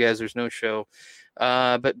 Without you guys, there's no show.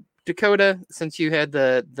 But Dakota, since you had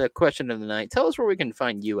the question of the night, tell us where we can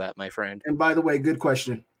find you at, my friend. And by the way, good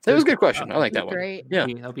question. That was a good question. I like that one. Great. Yeah.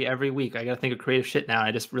 That'll be every week. I got to think of creative shit now.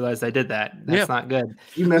 I just realized I did that. That's not good.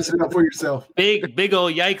 You messed it up for yourself. Big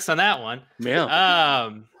old yikes on that one. Yeah.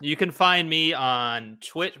 You can find me on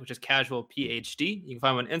Twitch, which is Casual PhD. You can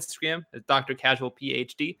find me on Instagram as Dr. Casual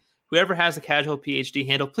PhD. Whoever has a Casual PhD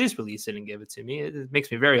handle, please release it and give it to me. It makes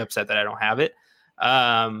me very upset that I don't have it.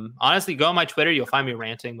 Honestly, go on my Twitter. You'll find me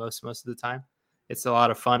ranting most of the time. It's a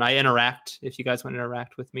lot of fun. I interact if you guys want to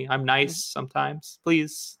interact with me. I'm nice sometimes.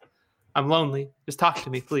 Please. I'm lonely. Just talk to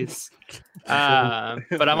me, please.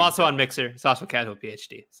 But I'm also on Mixer. It's also Casual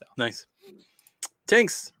PhD. So nice.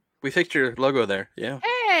 Thanks. We fixed your logo there. Yeah.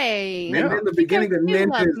 Hey. And then the beginning of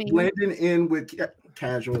Ninja is blending in with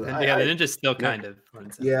Casual. Yeah, the Ninja's still kind of.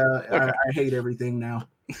 Yeah, okay. I hate everything now.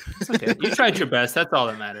 It's okay. You tried your best. That's all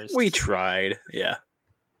that matters. We tried. Yeah.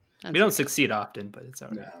 We don't succeed often, but it's all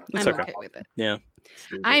right. I'm okay with it. Yeah.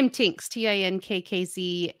 I'm Tinks,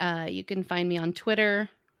 TINKKZ. You can find me on Twitter,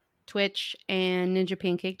 Twitch, and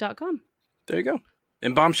ninjapancake.com. There you go.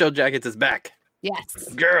 And Bombshell Jackets is back. Yes.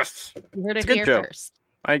 Yes. You heard it here first.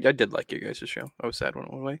 I did like you guys' show. I was sad when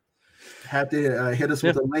it went away. Have to hit us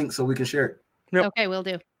with a link so we can share it. Yep. Okay, we'll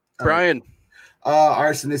do. Brian.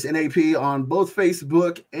 Arsonist NAP on both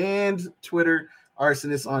Facebook and Twitter.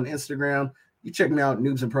 Arsonist on Instagram. You check me out,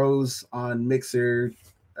 Noobs and Pros on Mixer.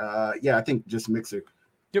 I think just Mixer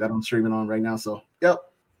that I'm streaming on right now. So,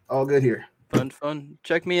 all good here. Fun.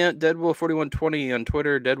 Check me out, Deadwolf4120 on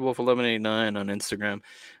Twitter, Deadwolf1189 on Instagram.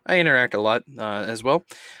 I interact a lot as well.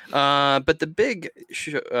 But the big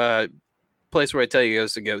place where I tell you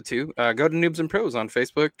guys to go to Noobs and Pros on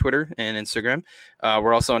Facebook, Twitter, and Instagram.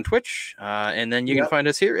 We're also on Twitch. And then you can find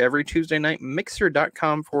us here every Tuesday night,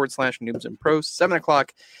 mixer.com/Noobs and Pros, 7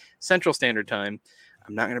 o'clock Central Standard Time.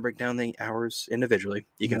 I'm not going to break down the hours individually.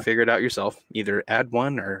 You can figure it out yourself. Either add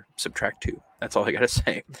 1 or subtract 2. That's all I got to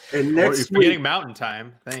say. And next week, getting Mountain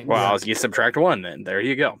Time. Thanks. Well, you subtract 1 then. There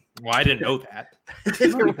you go. Well, I didn't know that.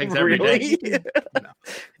 Things every day. No.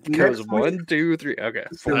 It goes 1, 2, 3. Okay.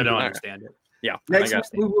 I don't understand it. Yeah. Next week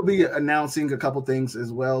we will be announcing a couple things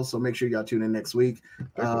as well. So make sure y'all tune in next week.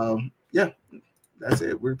 That's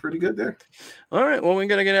it. We're pretty good there. All right. Well, we're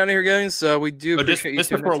going to get out of here, guys. We do appreciate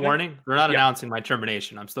just before warning, we're not announcing my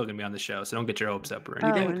termination. I'm still going to be on the show, so don't get your hopes up or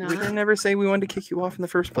anything. We didn't ever say we wanted to kick you off in the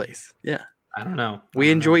first place. Yeah. I don't know.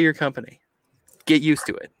 We enjoy your company. Get used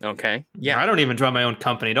to it, okay? Yeah. I don't even enjoy my own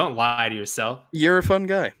company. Don't lie to yourself. You're a fun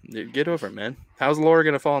guy. Get over it, man. How's Laura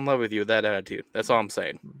going to fall in love with you with that attitude? That's all I'm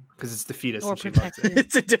saying. Because it's defeatist. Or it.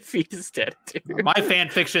 It's a defeatist attitude. My fan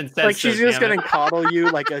fiction says like she's just going to coddle you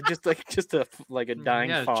like a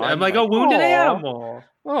dying fawn. I'm like a wounded animal.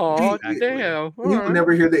 Oh, damn. You can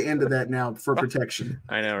never hear the end of that now for protection.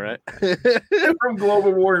 I know, right? From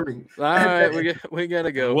global warming. All right, we got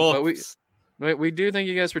to go. Well, we do thank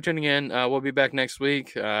you guys for tuning in. We'll be back next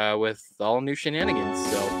week with all new shenanigans.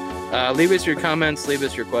 So leave us your comments, leave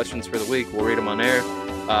us your questions for the week. We'll read them on air.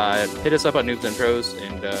 Hit us up on Noobs and Pros,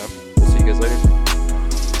 and we'll see you guys later.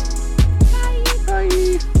 Bye.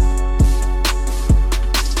 Bye.